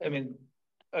 I mean,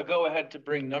 a go ahead to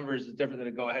bring numbers is different than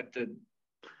a go ahead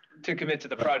to commit to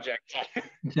the project.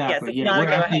 Exactly. Yes, yeah,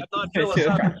 I'm not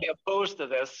philosophically opposed to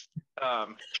this,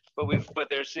 but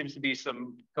there seems to be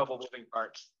some couple moving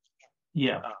parts.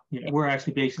 Yeah, we're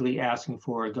actually basically asking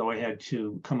for a go ahead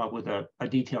to come up with a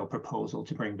detailed proposal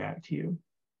to bring back to you.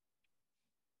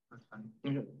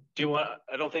 Do you want?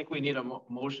 I don't think we need a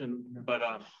motion, but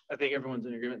I think everyone's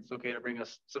in agreement. It's okay to bring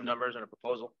us some numbers and a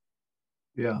proposal.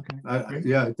 Yeah,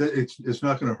 Okay. It's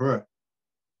not going to hurt.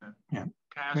 Yeah.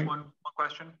 Can I ask one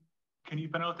question? Can you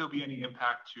find out if there'll be any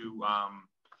impact to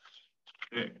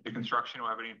the construction, or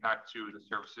have any impact to the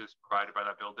services provided by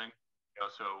that building?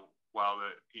 So while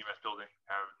the EMS building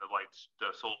have the lights,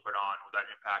 the solar put on, will that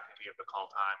impact any of the call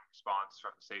time response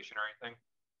from the station or anything?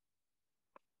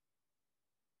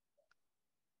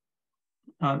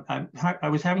 I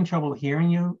was having trouble hearing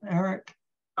you, Eric.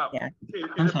 Yeah.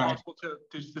 Is it possible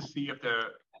to see if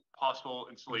the possible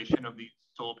installation of these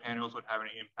solar panels would have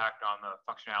any impact on the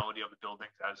functionality of the buildings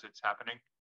as it's happening?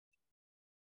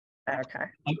 Okay.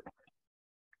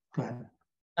 Go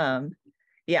ahead.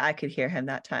 Yeah, I could hear him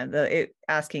that time.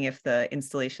 Asking if the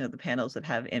installation of the panels would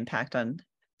have impact on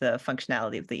the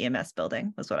functionality of the EMS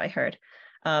building was what I heard.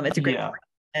 It's a great point,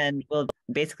 and we'll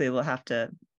have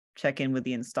to check in with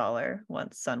the installer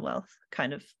once Sunwealth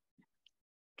kind of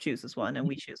chooses one and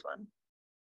we choose one.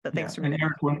 But thanks for making.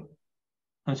 Eric,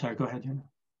 I'm sorry. Go ahead, Jen.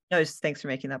 No, just thanks for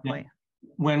making that point.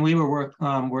 When we were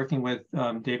working with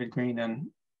David Green and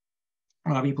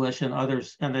Robbie Blish and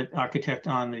others, and the architect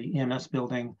on the EMS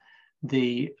building,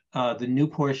 the new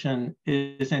portion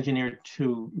is engineered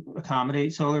to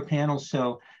accommodate solar panels.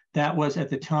 So that was at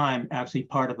the time actually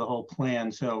part of the whole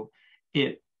plan. So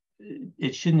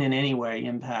it shouldn't in any way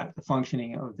impact the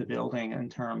functioning of the building in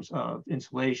terms of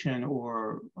insulation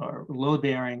or load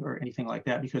bearing or anything like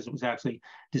that, because it was actually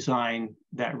designed,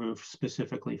 that roof,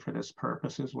 specifically for this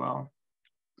purpose as well.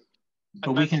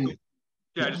 But we can.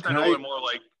 Yeah, I just know a little more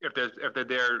like if they're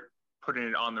there putting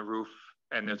it on the roof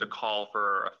and there's a call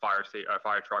for a fire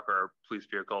truck or a police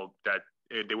vehicle, that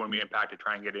they wouldn't be impacted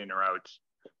trying to get in or out.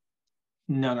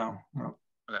 No.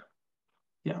 Okay.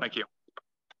 Yeah. Thank you.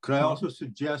 Could I also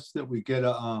suggest that we get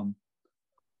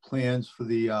plans for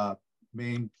the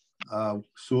main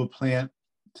sewer plant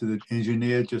to the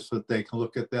engineer, just so that they can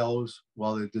look at those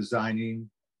while they're designing?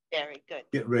 Very good.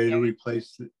 Get ready to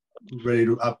replace it, ready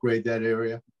to upgrade that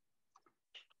area.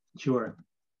 Sure.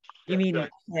 You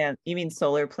mean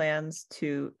solar plans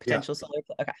to potential solar?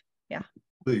 Okay. Yeah.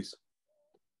 Please.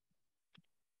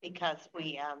 Because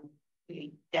we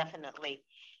definitely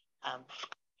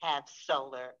have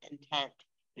solar intent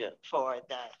for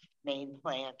the main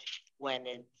plant when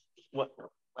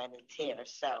it's here.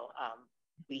 So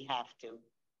we have to.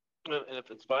 And if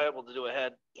it's viable to do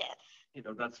ahead, yes,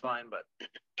 that's fine. But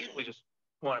we just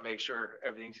want to make sure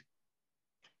everything's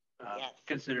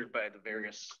considered by the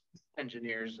various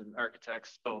engineers and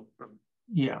architects, both from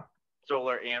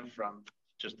solar and from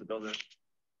just the builders.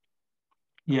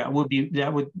 Yeah,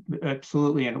 that would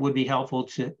absolutely, and it would be helpful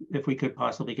if we could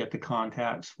possibly get the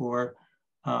contacts for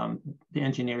the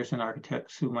engineers and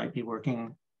architects who might be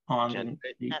working on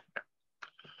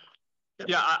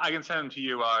Yeah, I can send them to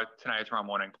you tonight or tomorrow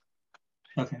morning.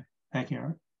 Okay, thank you,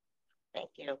 Eric. Thank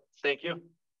you. Thank you.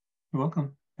 You're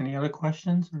welcome. Any other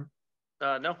questions?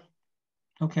 No.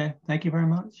 Okay, thank you very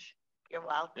much. You're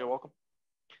welcome. You're welcome.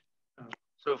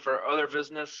 So for other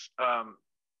business,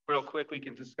 real quick, we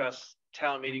can discuss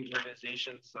town meeting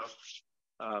organization. So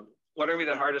what are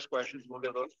the hardest questions? We'll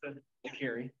give those to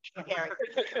Carrie.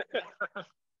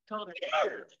 Totally.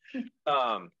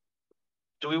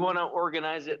 Do we want to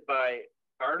organize it by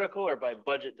article or by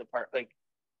budget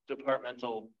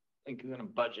departmental, kind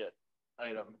of budget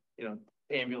item,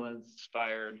 ambulance,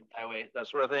 fire, highway, that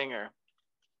sort of thing, or?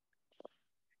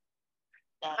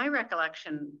 My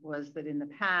recollection was that in the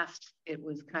past, it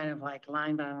was kind of like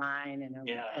line by line and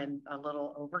a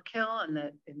little overkill, and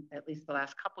that at least the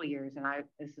last couple of years, and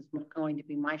this is going to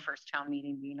be my first town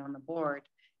meeting being on the board,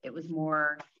 it was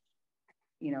more,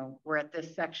 we're at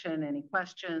this section, any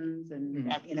questions,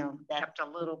 and, kept a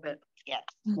little bit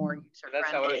more user-friendly.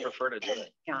 That's how I would prefer to do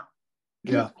it.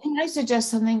 Yeah. Can I suggest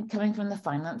something coming from the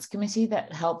finance committee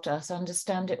that helped us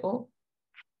understand it all?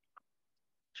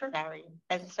 Sure.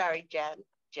 Sorry,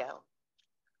 Joe.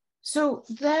 So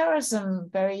there are some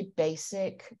very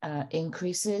basic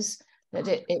increases that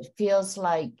it feels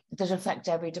like that affect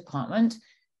every department,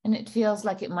 and it feels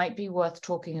like it might be worth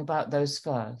talking about those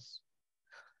first.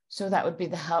 So that would be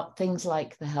things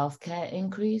like the healthcare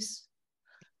increase,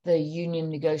 the union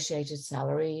negotiated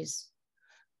salaries,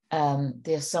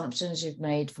 the assumptions you've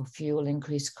made for fuel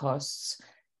increased costs,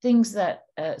 things that,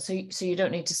 so you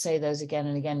don't need to say those again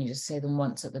and again, you just say them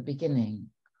once at the beginning.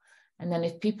 And then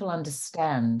if people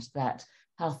understand that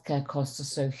healthcare costs are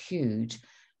so huge,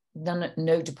 then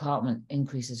no department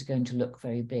increases are going to look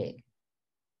very big.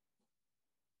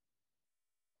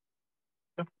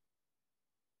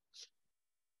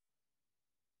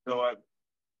 So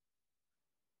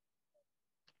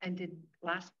and did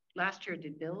last year,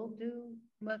 did Bill do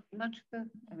much good?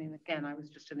 I mean, again, I was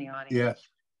just in the audience. Yes.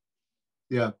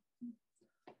 Yeah,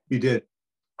 he did.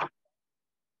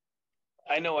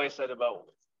 I know I said about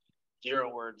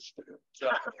 0 words. So.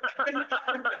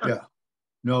 Yeah.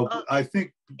 No, I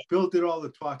think Bill did all the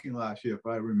talking last year, if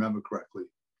I remember correctly.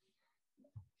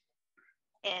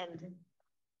 And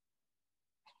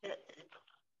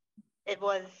it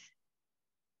was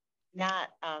not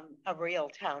a real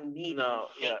town meeting. No,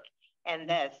 yeah. And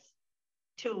that's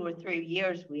 2 or 3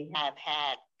 years we have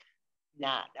had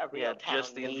not a real town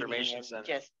just the meeting, information center.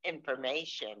 Just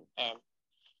information, and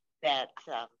that's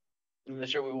I'm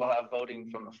sure we will have voting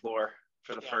from the floor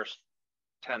for the first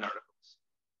 10 articles.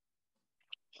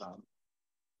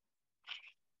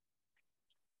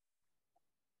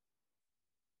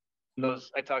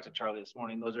 Those, I talked to Charlie this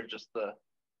morning, those are just the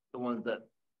ones that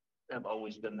have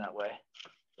always been that way.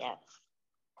 Yes.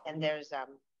 And there's and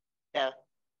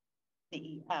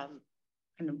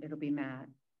it'll be Matt.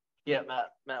 Yeah,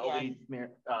 Matt will be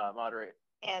moderate.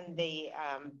 And we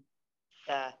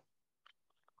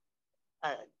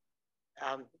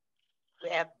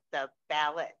have the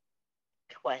ballot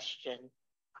question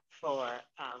for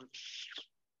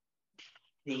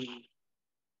the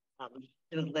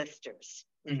listers.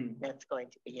 Mm-hmm. That's going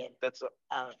to be it. That's a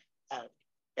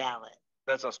ballot.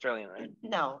 That's Australian, right?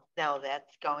 No,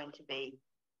 that's going to be.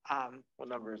 What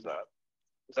number is that?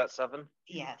 Is that 7?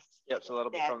 Yes. Yep. So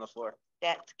that'll be from the floor.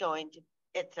 That's going to.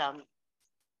 It's a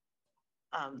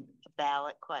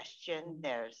ballot question.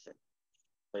 There's.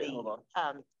 Wait, hold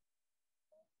on.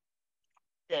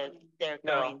 They're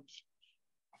going.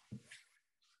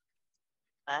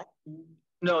 What?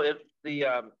 No, if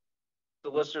the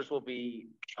listers will be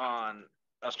on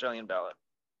Australian ballot.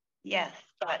 Yes,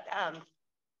 but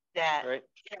that. Right.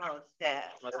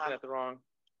 That. Am I looking at the wrong?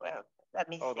 Well, let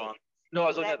me hold see. On. No, I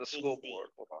was looking at the school board.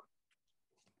 Hold on.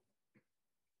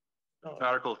 Oh.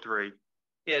 Article 3.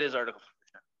 Yeah, it is Article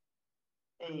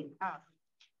 3.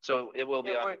 So it will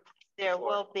be on. There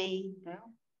will be.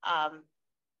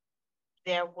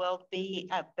 There will be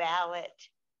a ballot.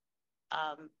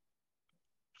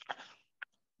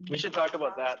 We should talk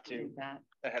about that too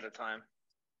ahead of time.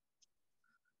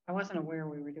 I wasn't aware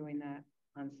we were doing that.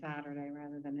 on Saturday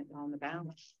rather than it on the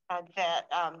ballot. That,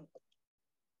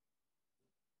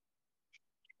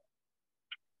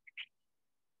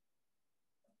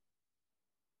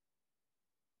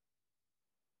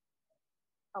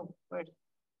 oh, word.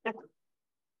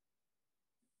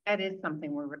 That is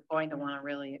something we're going to want to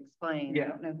really explain. Yeah. I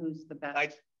don't know who's the best.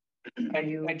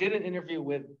 I did an interview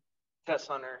with Tess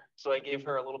Hunter, so I gave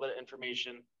her a little bit of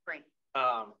information. Great.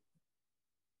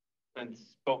 And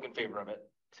spoke in favor of it.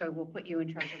 So we'll put you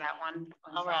in charge of that one.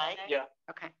 All right. Yeah.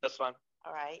 Okay. That's fine.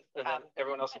 All right. And then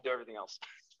everyone else can do everything else.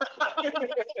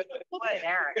 What,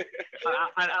 Eric?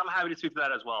 I'm happy to speak to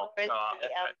that as well.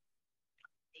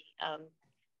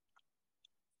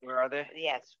 Where are they?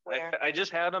 Yes. Where? I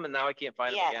just had them and now I can't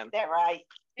find them Yes, again. they're right.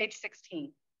 Page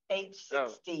 16. Page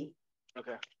 60.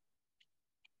 Okay.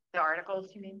 The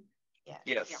articles, you mean? Yes.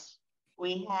 Yes. Yeah.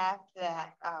 We have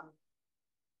that,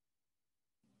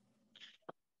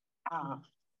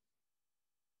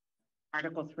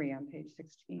 Article 3 on page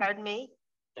 16. pardon me?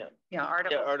 Yeah,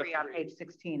 Article 3 Article on 3. page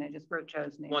 16. I just wrote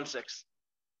Joe's name. 1-6.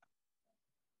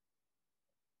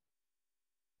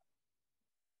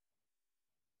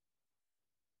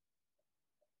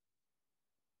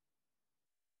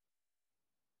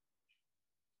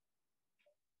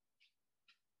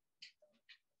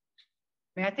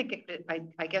 I mean, I think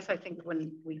I guess I think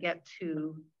when we get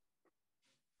to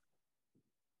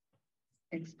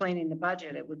explaining the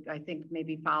budget, it would, I think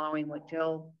maybe following what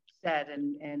Jill said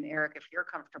and Eric, if you're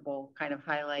comfortable kind of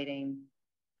highlighting,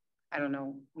 I don't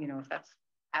know, you know, if that's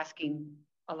asking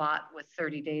a lot with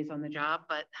 30 days on the job,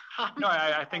 but. No,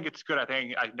 I think it's good. I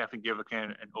think I can definitely give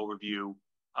an overview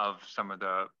of some of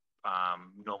the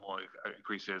normal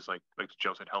increases, like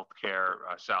Jill said, healthcare,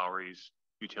 salaries,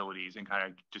 utilities, and kind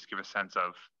of just give a sense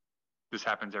of this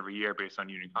happens every year based on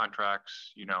union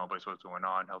contracts, you know, based on what's going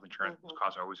on. Health insurance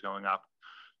costs are always going up,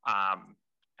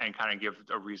 and kind of give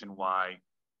a reason why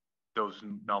those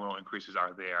nominal increases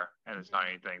are there. And it's not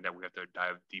anything that we have to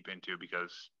dive deep into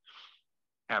because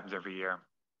it happens every year.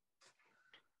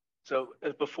 So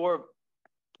before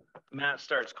Matt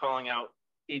starts calling out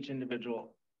each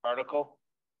individual article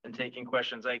and taking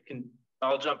questions,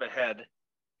 I'll jump ahead,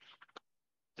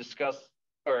 discuss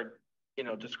or, you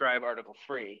know, describe Article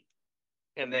 3,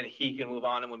 and then he can move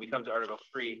on. And when we come to Article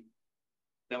 3,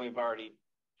 then we've already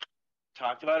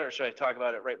talked about it, or should I talk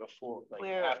about it right before, like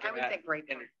after I would Matt, think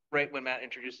right when Matt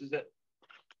introduces it,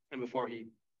 and before he?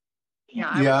 Yeah,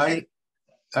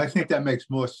 I think that makes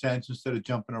more sense instead of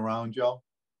jumping around, Joe.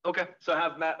 Okay, so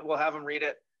we'll have him read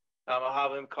it. I'll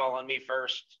have him call on me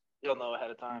first. He'll know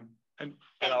ahead of time. And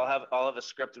I'll have a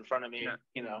script in front of me,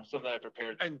 you know, something I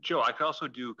prepared. And Joe, I could also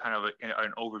do kind of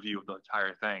an overview of the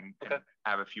entire thing, and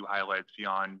have a few highlights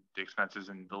beyond the expenses,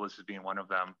 and the list is being one of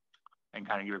them, and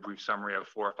kind of give a brief summary of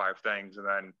 4 or 5 things. And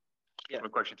then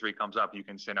when question 3 comes up, you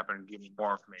can stand up and give me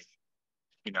more information,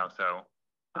 you know, so.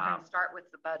 We're going to start with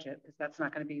the budget, because that's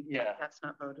not going to be, that's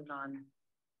not voted on.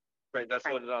 Right, that's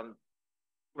voted on.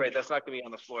 Right, that's not going to be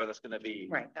on the floor. That's going to be.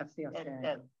 Right, that's the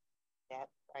austerity.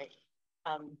 Right.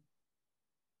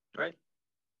 Right.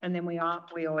 And then we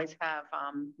always have,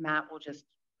 Matt will just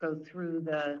go through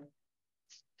the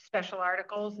special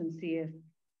articles and see if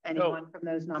anyone from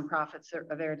those nonprofits are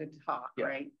there to talk,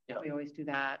 right? Yeah. We always do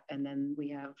that. And then we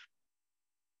have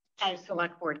 2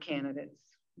 select board candidates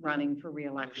running for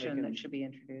re-election that should be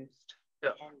introduced.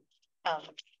 Yeah. And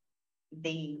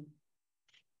the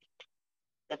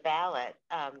ballot,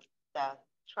 the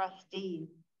trustees,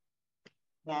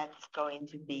 that's going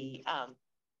to be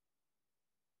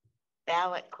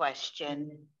ballot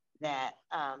question that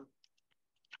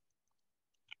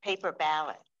paper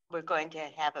ballot. We're going to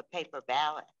have a paper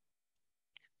ballot.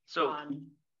 So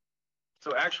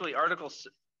actually articles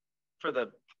for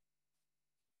the,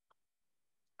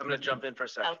 I'm going to jump in for a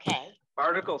second. Okay.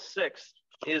 Article 6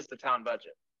 is the town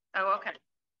budget. Oh, okay.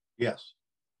 Yes.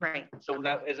 Right. So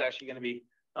that is actually going to be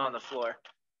on the floor.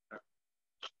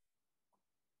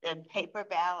 The paper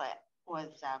ballot was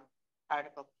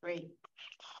Article 3.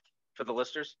 For the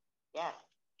listers? Yes.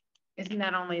 Isn't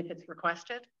that only if it's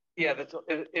requested? Yeah, that's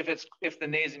if the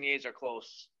nays and yeas are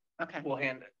close. Okay. We'll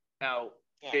hand out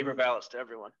paper ballots to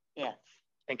everyone. Yes.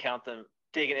 And count them,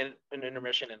 take an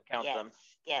intermission and count them.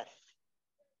 Yes.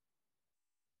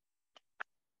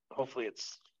 Hopefully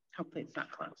it's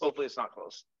not close. Hopefully it's not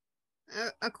close.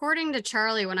 According to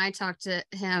Charlie, when I talked to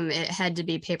him, it had to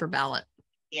be paper ballot.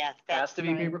 Yes. It has to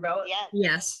be paper ballot? Yes.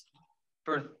 Yes.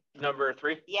 For number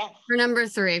 3? Yes. For number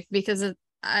 3, because of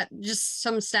just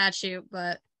some statute,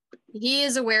 but he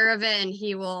is aware of it and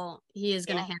he is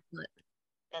going to handle it.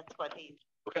 That's what he's,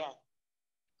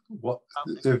 What?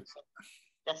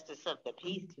 Justice of the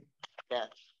peace, the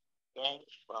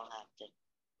will have to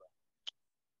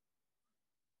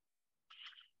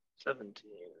 17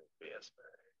 BS.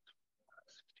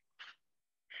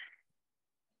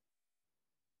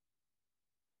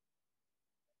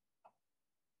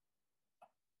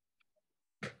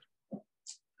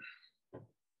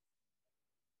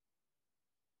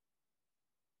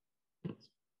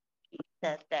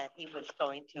 Said that he was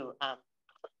going to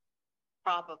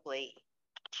probably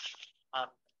a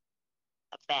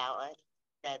ballot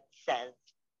that says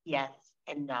yes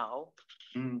and no.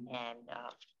 And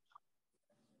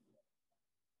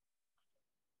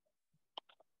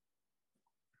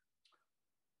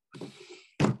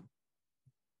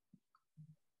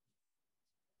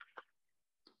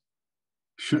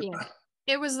Sure. Yeah.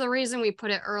 It was the reason we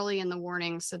put it early in the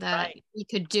warning so that Right. you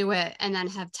could do it and then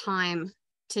have time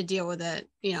to deal with it,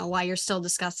 you know, while you're still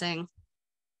discussing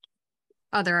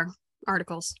other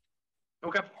articles.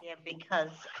 Okay. yeah,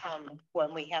 because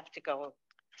when we have to go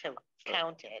to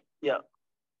count it, Yeah.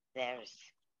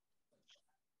 there's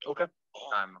Okay.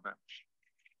 Okay.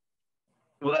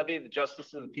 Will that be the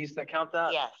justice of the peace that count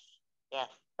that? yes,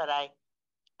 but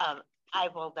I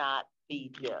will not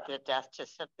be the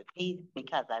justice of the peace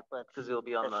because I was Because it'll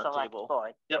be on the select table.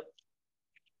 board. Yep.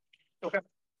 Okay.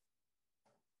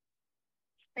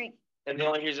 Great, And the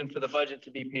only reason for the budget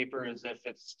to be paper is if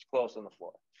it's close on the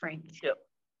floor. Frank. Yep.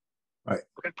 Right.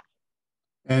 Okay.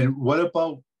 And what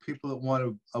about people that want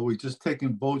to, are we just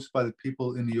taking votes by the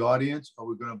people in the audience? Or are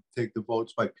we going to take the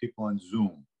votes by people on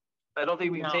Zoom? I don't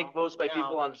think we can No, take votes by no,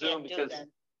 people on can't Zoom do because that.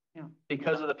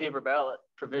 because of the paper ballot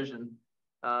provision.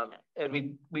 And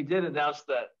we did announce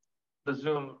that the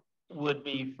Zoom would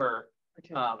be for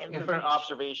an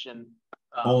observation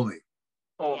Only.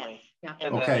 only. Yeah.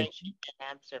 And Okay.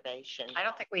 And observation. I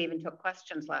don't think we even took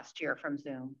questions last year from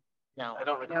Zoom. No. I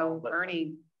don't recall. No, But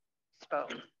Ernie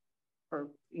spoke for,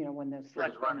 you know, when the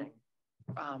select running.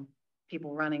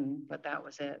 people running, but that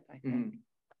was it. I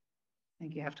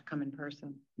think you have to come in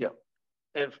person. Yep.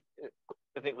 If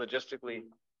I think logistically,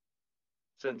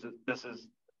 since this is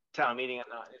town meeting and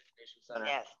not information center.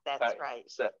 Yes, that's right.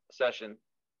 Session.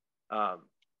 So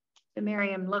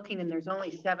Mary, I'm looking and there's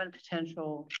only 7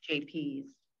 potential JPs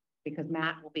because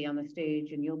Matt will be on the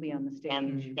stage and you'll be on the stage.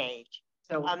 On the stage.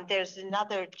 So there's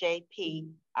another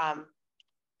JP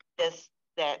this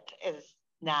that is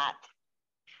not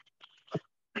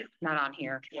on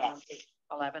here. Yes.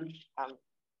 11.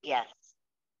 Yes.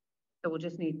 So we'll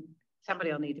just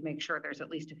somebody will need to make sure there's at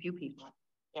least a few people.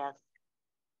 Yes.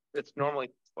 It's normally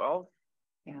 12.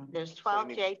 Yeah. There's 12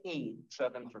 JPs.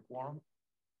 7 for quorum.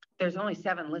 There's only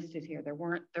 7 listed here. There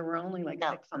were only like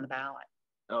 6 on the ballot.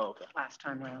 Oh, okay. Last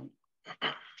time around.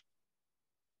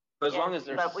 But as long as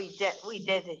there's. But we did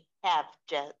have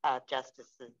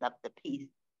justices of the peace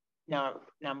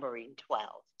numbering 12.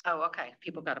 Oh, okay.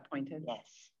 People got appointed.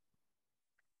 Yes.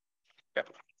 Okay.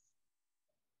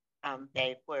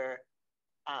 They were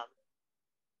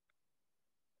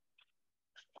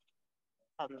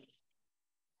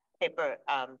paper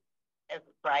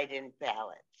write-in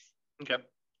ballots. Okay.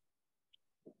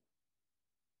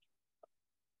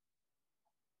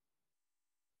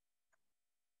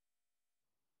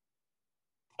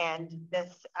 And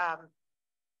this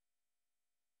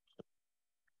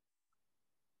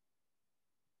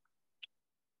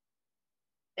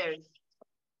there's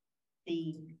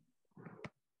the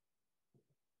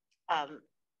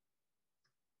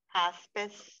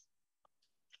hospice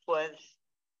was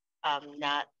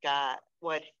not got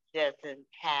what doesn't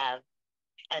have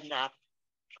enough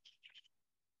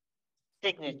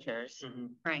signatures.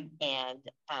 Right. And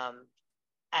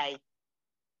I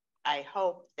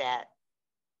hope that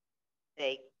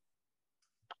they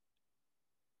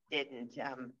didn't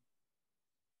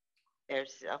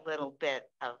there's a little bit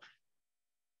of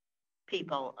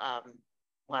people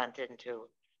wanting to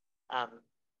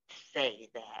say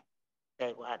that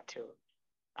they want to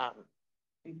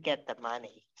get the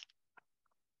money.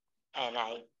 And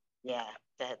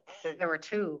there were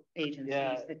 2 agencies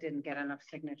that didn't get enough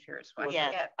signatures.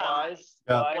 Yes,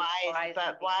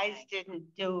 Wise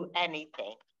didn't do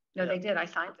anything. No, they did. I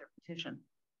signed their petition.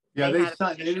 Yeah, they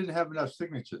didn't have enough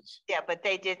signatures. Yeah, but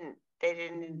they didn't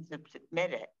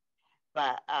submit it.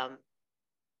 But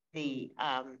the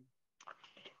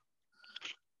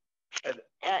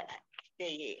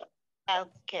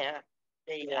healthcare,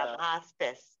 the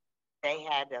hospice, they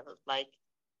had like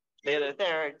 2/3.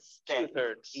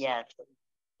 2/3. Yes,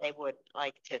 they would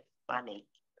like to money.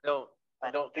 No,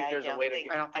 I don't think there's a way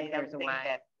to. I don't think there's a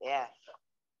way. Yeah,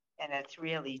 and it's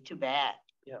really too bad.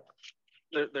 Yeah,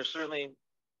 they're certainly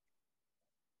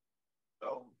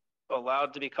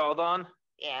allowed to be called on.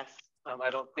 Yes.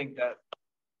 I don't think that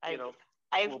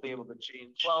we'll be able to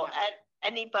change. Well,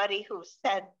 anybody who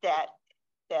said that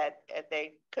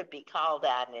they could be called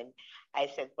on, and I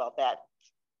said, well, that's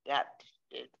not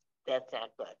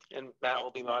good. And Matt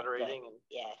will be moderating. And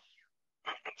yeah.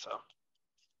 So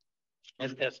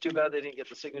it's too bad they didn't get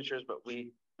the signatures, but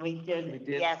we did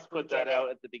Yes, put that out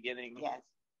at the beginning. Yes.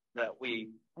 That a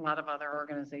lot of other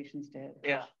organizations did.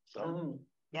 Yeah. So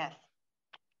yes.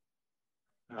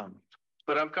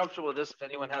 But I'm comfortable with this. If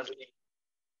anyone has anything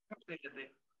that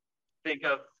they think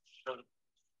of,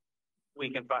 we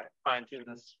can fine tune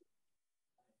this.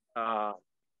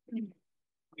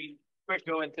 We quick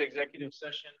go into executive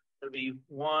session. There'll be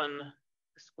one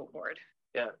school board.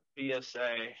 Yeah,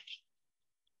 BSA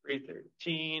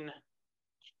 313.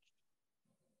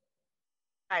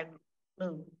 I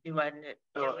move. You want it?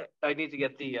 I need to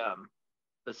get the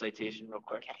citation real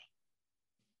quick.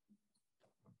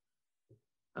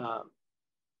 Okay.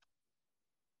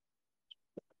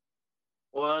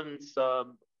 One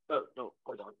sub. Oh no,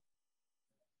 hold on.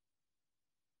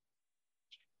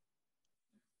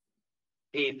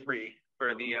 A3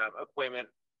 for the appointment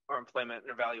or employment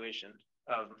and evaluation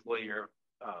of employee or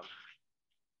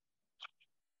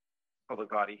public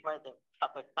body. For the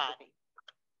public body.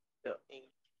 Yeah.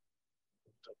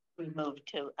 We move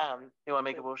to you want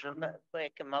to make a motion?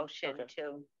 Make a motion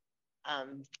to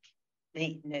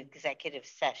the executive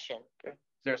session. Okay.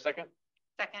 Is there a second?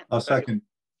 Second. I'll second.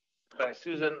 By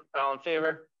Susan, all in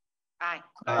favor? Aye.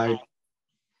 Aye.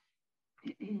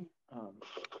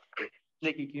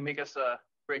 Nikki, can you make us a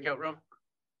breakout room?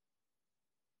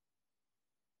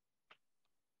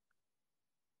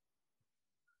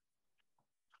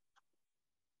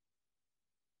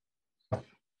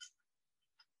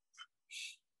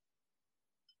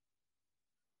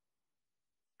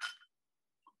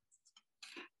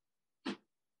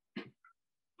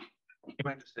 You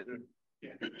might just sit and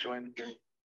join.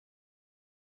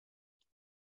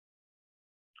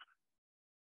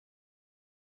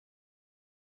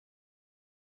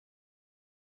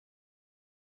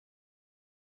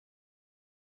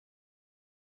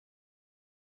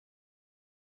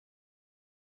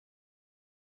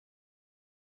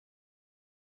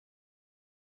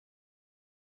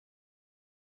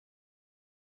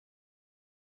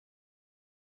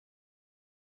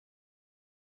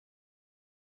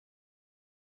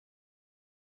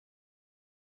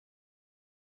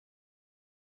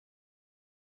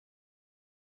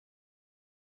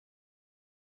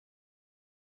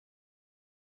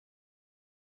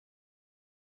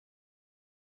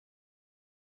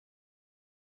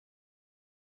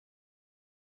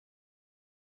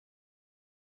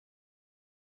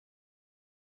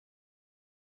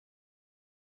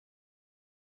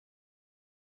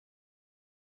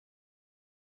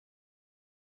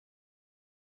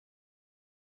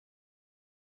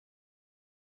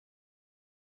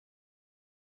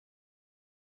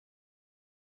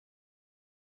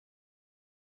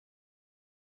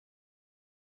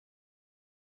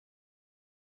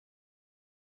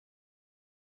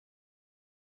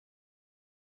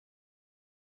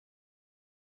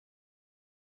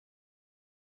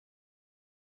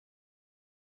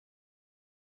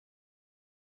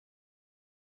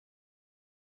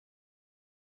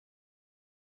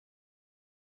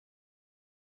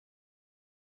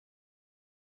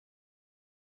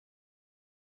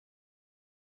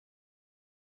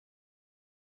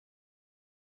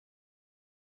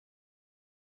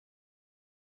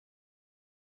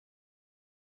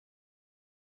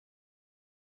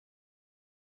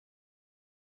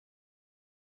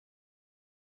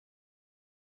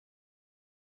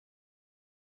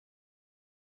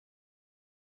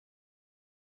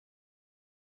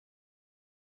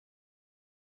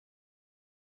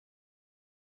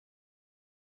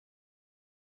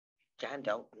 John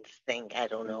Dalton's thing. I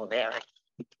don't know there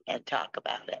and talk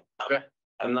about it. Okay,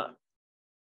 I'm not.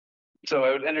 So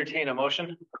I would entertain a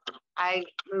motion. I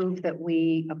move that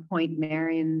we appoint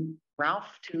Marion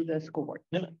Ralph to the school board.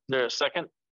 Yeah. Is there a second?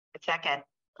 Second.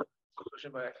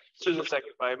 Motion by Susan,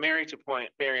 second by Mary to appoint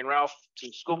Marion Ralph to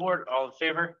the school board. All in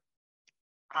favor?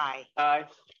 Aye. Aye.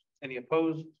 Any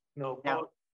opposed? No opposed.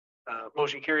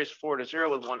 Motion carries 4-0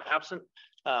 with one absent.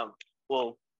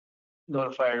 We'll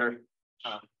notify her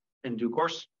in due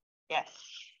course. Yes.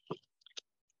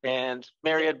 And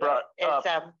Mary had brought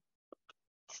up.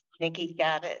 Nikki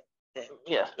got it.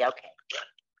 Yeah. Yeah.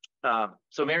 Okay.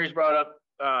 So Mary's brought up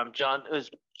John.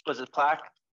 Was it plaque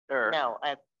or no?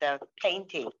 The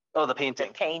painting. Oh, the painting.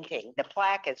 The painting. The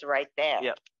plaque is right there.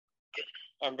 Yep.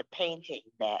 And the painting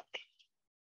that.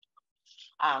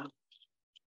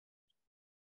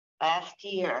 Last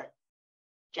year,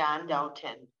 John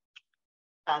Dalton,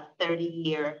 a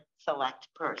 30-year select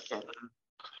person,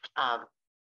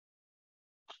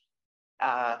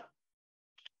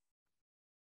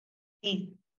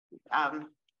 he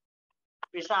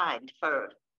resigned for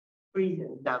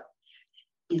reasons of,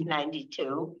 he's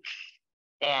 92.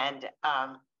 And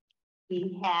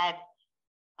we had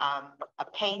a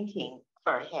painting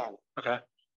for him. Okay.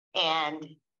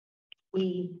 And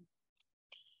we,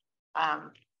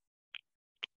 about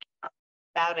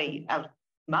a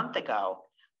month ago,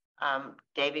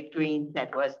 David Green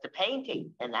said, "Was the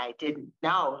painting?" And I didn't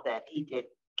know that he did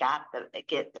get the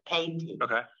painting.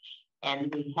 Okay.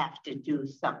 And we have to do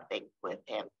something with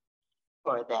him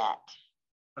for that.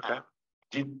 Okay.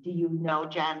 Do you know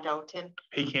John Doughton?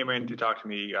 He came in to talk to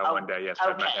me one day. Yes,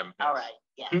 I met him. All right.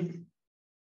 Yes.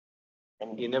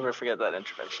 And you never forget that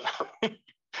intervention.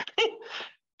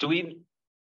 Do we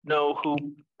know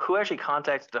who actually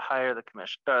contacted to hire the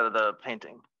commission, the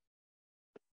painting?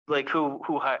 Like who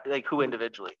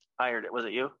individually hired it? Was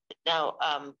it you? No,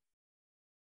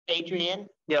 Adrian.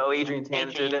 Yeah, Adrian Tan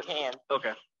did it. Tan.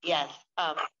 Okay. Yes.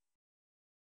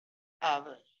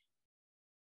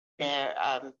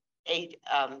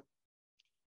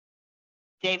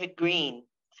 David Green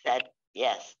said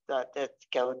yes. Let's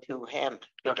go to him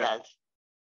because. Okay.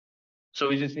 So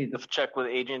we just need to check with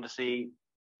Adrian to see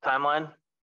timeline,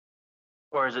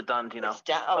 or is it done? Do you know? It's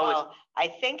done. Well, I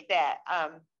think that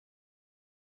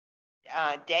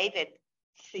David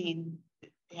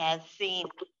has seen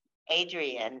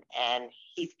Adrian, and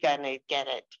he's gonna get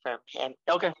it from him.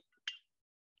 Okay.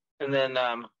 And then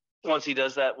once he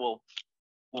does that, we'll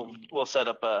set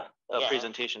up a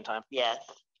presentation time. Yes.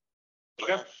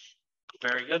 Okay. Yes.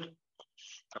 Very good.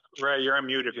 Ray, you're on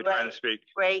mute if you're trying to speak.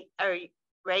 Ray,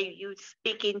 you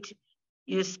speaking,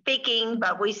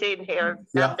 but we didn't hear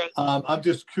something. I'm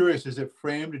just curious, is it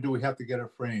framed or do we have to get it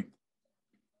framed?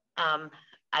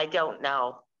 I don't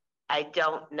know. We'll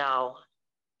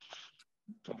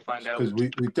find out. Because we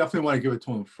definitely want to give it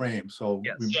to him framed, so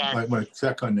we might want to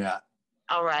check on that.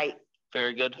 All right.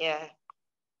 Very good. Yeah.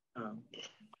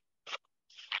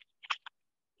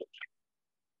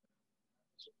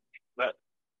 That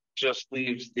just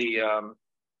leaves the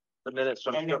minutes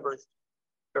from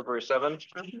February 7th.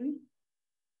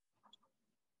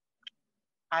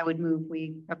 I would move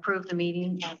we approve the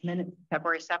meeting minutes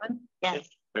February 7th. Yes.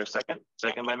 There's a second.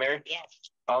 Second by Mary. Yes.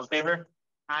 All in favor?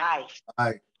 Aye.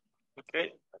 Aye.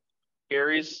 Okay.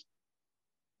 Carries.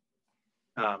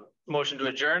 Motion to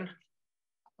adjourn.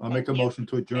 I'll make a motion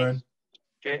to adjourn.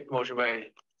 Okay. Motion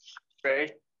by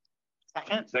Ray.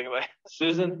 Second. Second by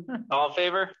Susan. All in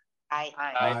favor? Aye.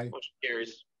 Aye. Motion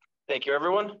carries. Thank you,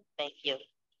 everyone. Thank you.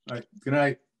 All right. Good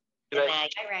night. Good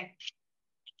night. Good night.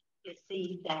 You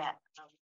see that.